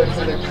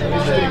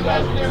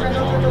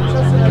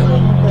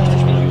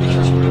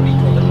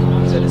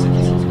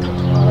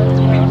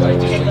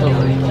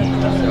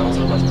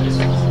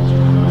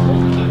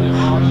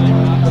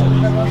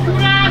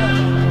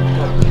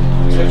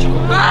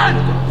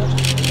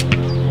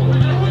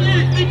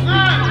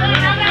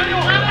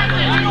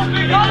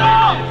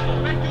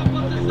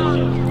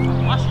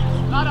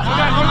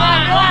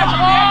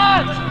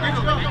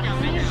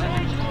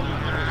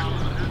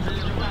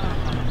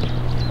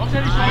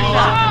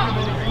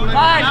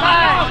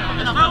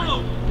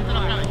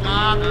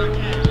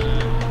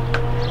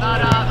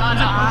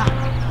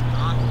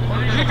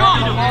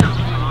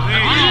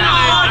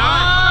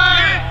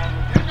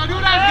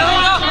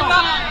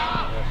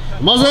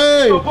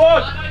 Mazej!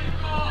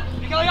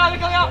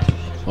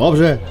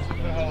 Dobře.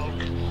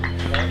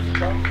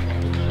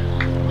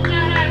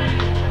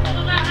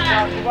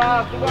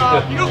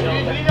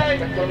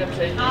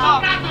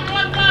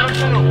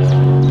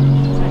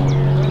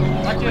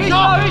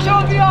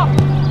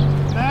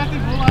 Ne, ty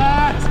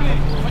vole!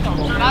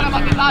 Záda,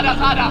 Maty,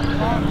 záda!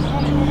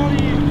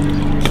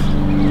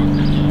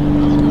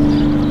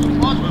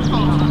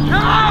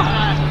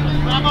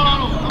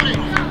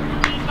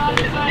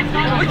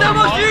 Pojďte,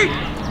 moží!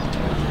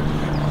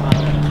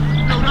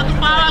 Na tu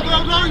pála,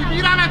 tu dlouho,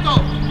 sbíráme to!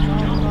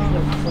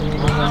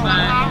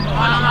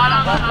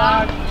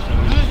 Záda!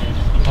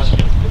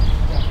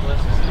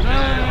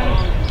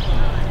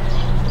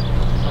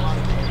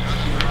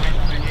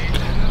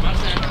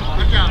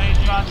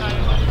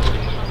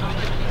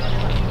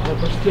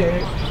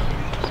 prostě,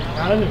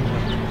 já nevím.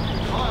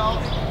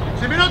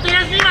 3 minuty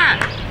jezdíme!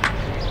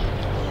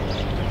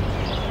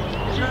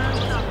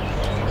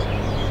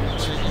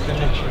 Ten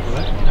nejčí,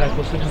 vole, hraje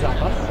poslední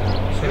zápas,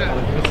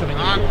 ale vůbec se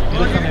není,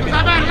 vůbec tam nebyl.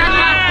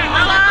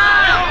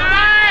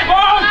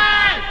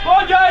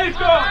 Pojď,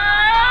 Jirko!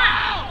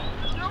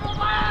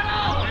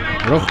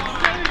 Roh.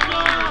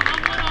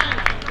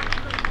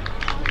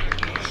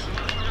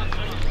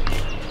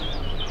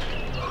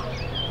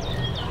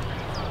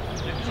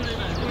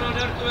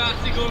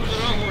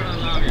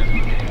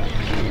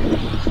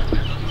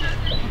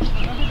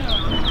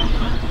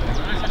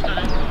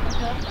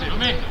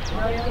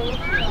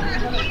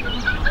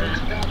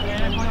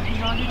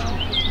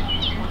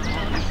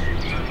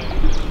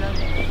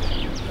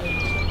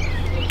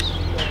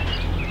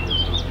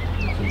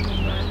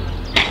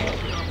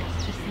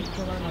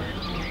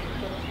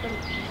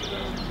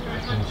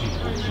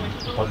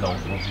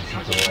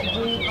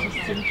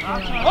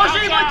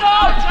 Hoši, pojď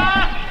tam!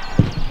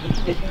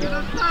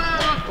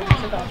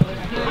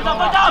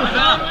 Pojď tam!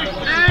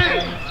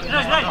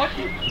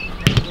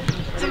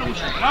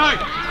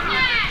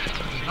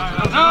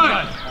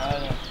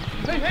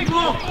 Hej,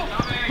 Kubo!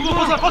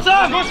 Kubo, pojď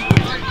sem!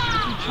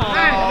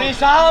 Ty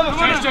sám!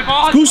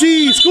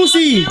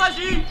 Zkusí!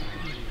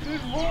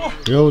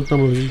 Jo, on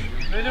tam leží.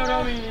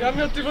 Já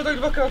měl ty tak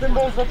dvakrát ten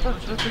bal zapad.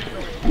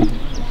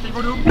 Teď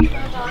vodu.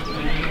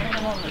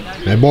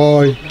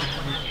 Neboj.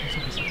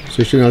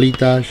 Se ještě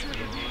nalítáš.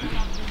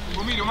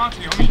 Umí domácí,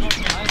 umí.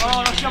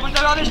 Naši, pojď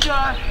tam dát ještě.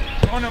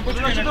 No,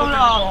 počkej, to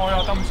hrát. No,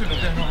 já tam musím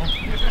doběhnout.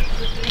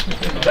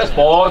 To je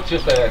sport,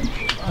 čisté.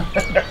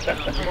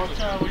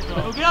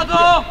 Dobí na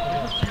to!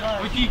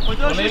 Pojď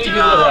to ještě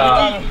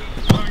hrát.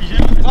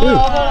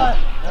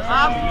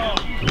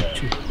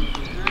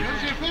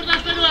 Furt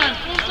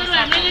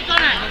nasledujem, není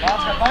konec!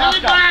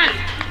 Není konec!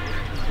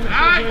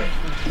 Jdeme!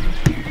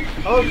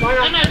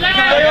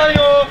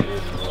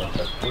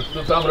 Už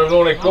to tam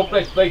rovnou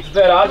nekopneš, tady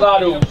chcete hrát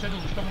zádu.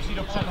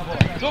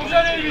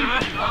 Dobře, nejvíc!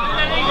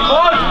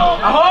 Pojď!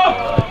 Ahoj!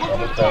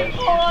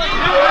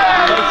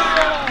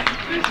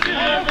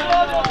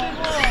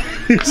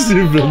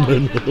 Jsi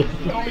vemeno.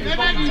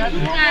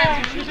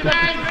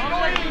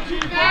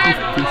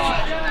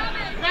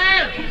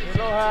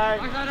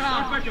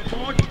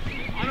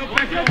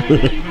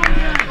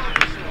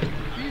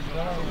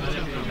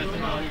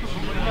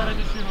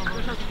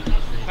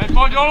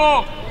 Pojď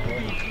dolů!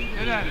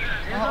 Jeden.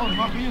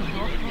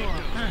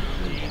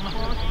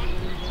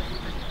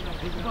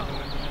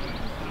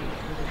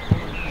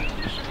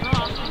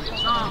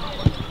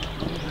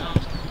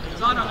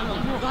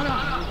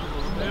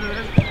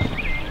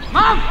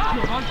 Mám!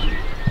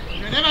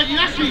 Nevadí,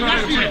 naší!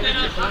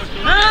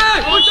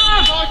 Hej, pojď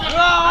tam!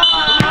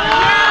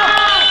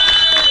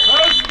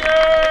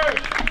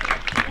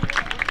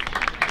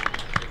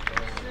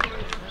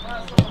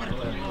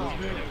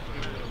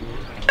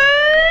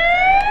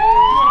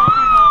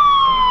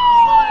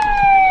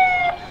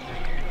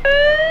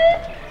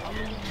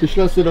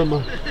 Přišla si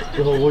doma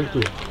toho Vojtu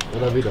a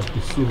Davida,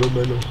 ty jsi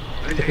vemeno.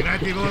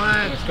 Ty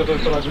vole! Dneska to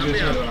vypadá, že jsme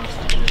do nás.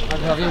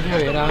 A hlavně,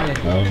 že jo, reálně.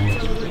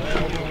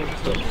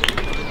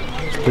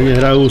 Stejně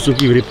hrajou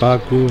suchý v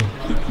rypáku,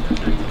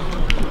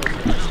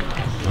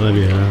 ale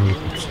vyhrál.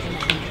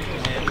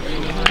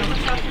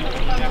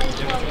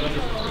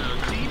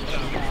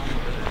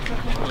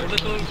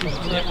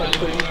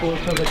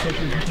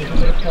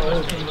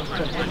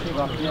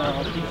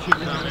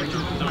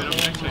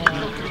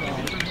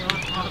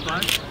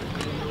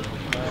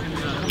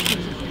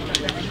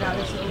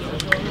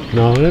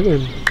 No,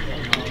 nevím.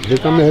 Kde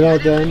tam nehrál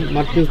ten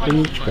Martin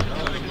Sponíčka.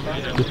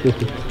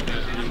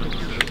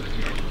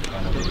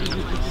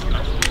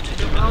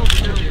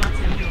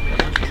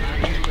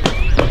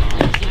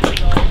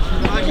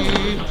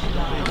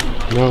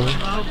 No.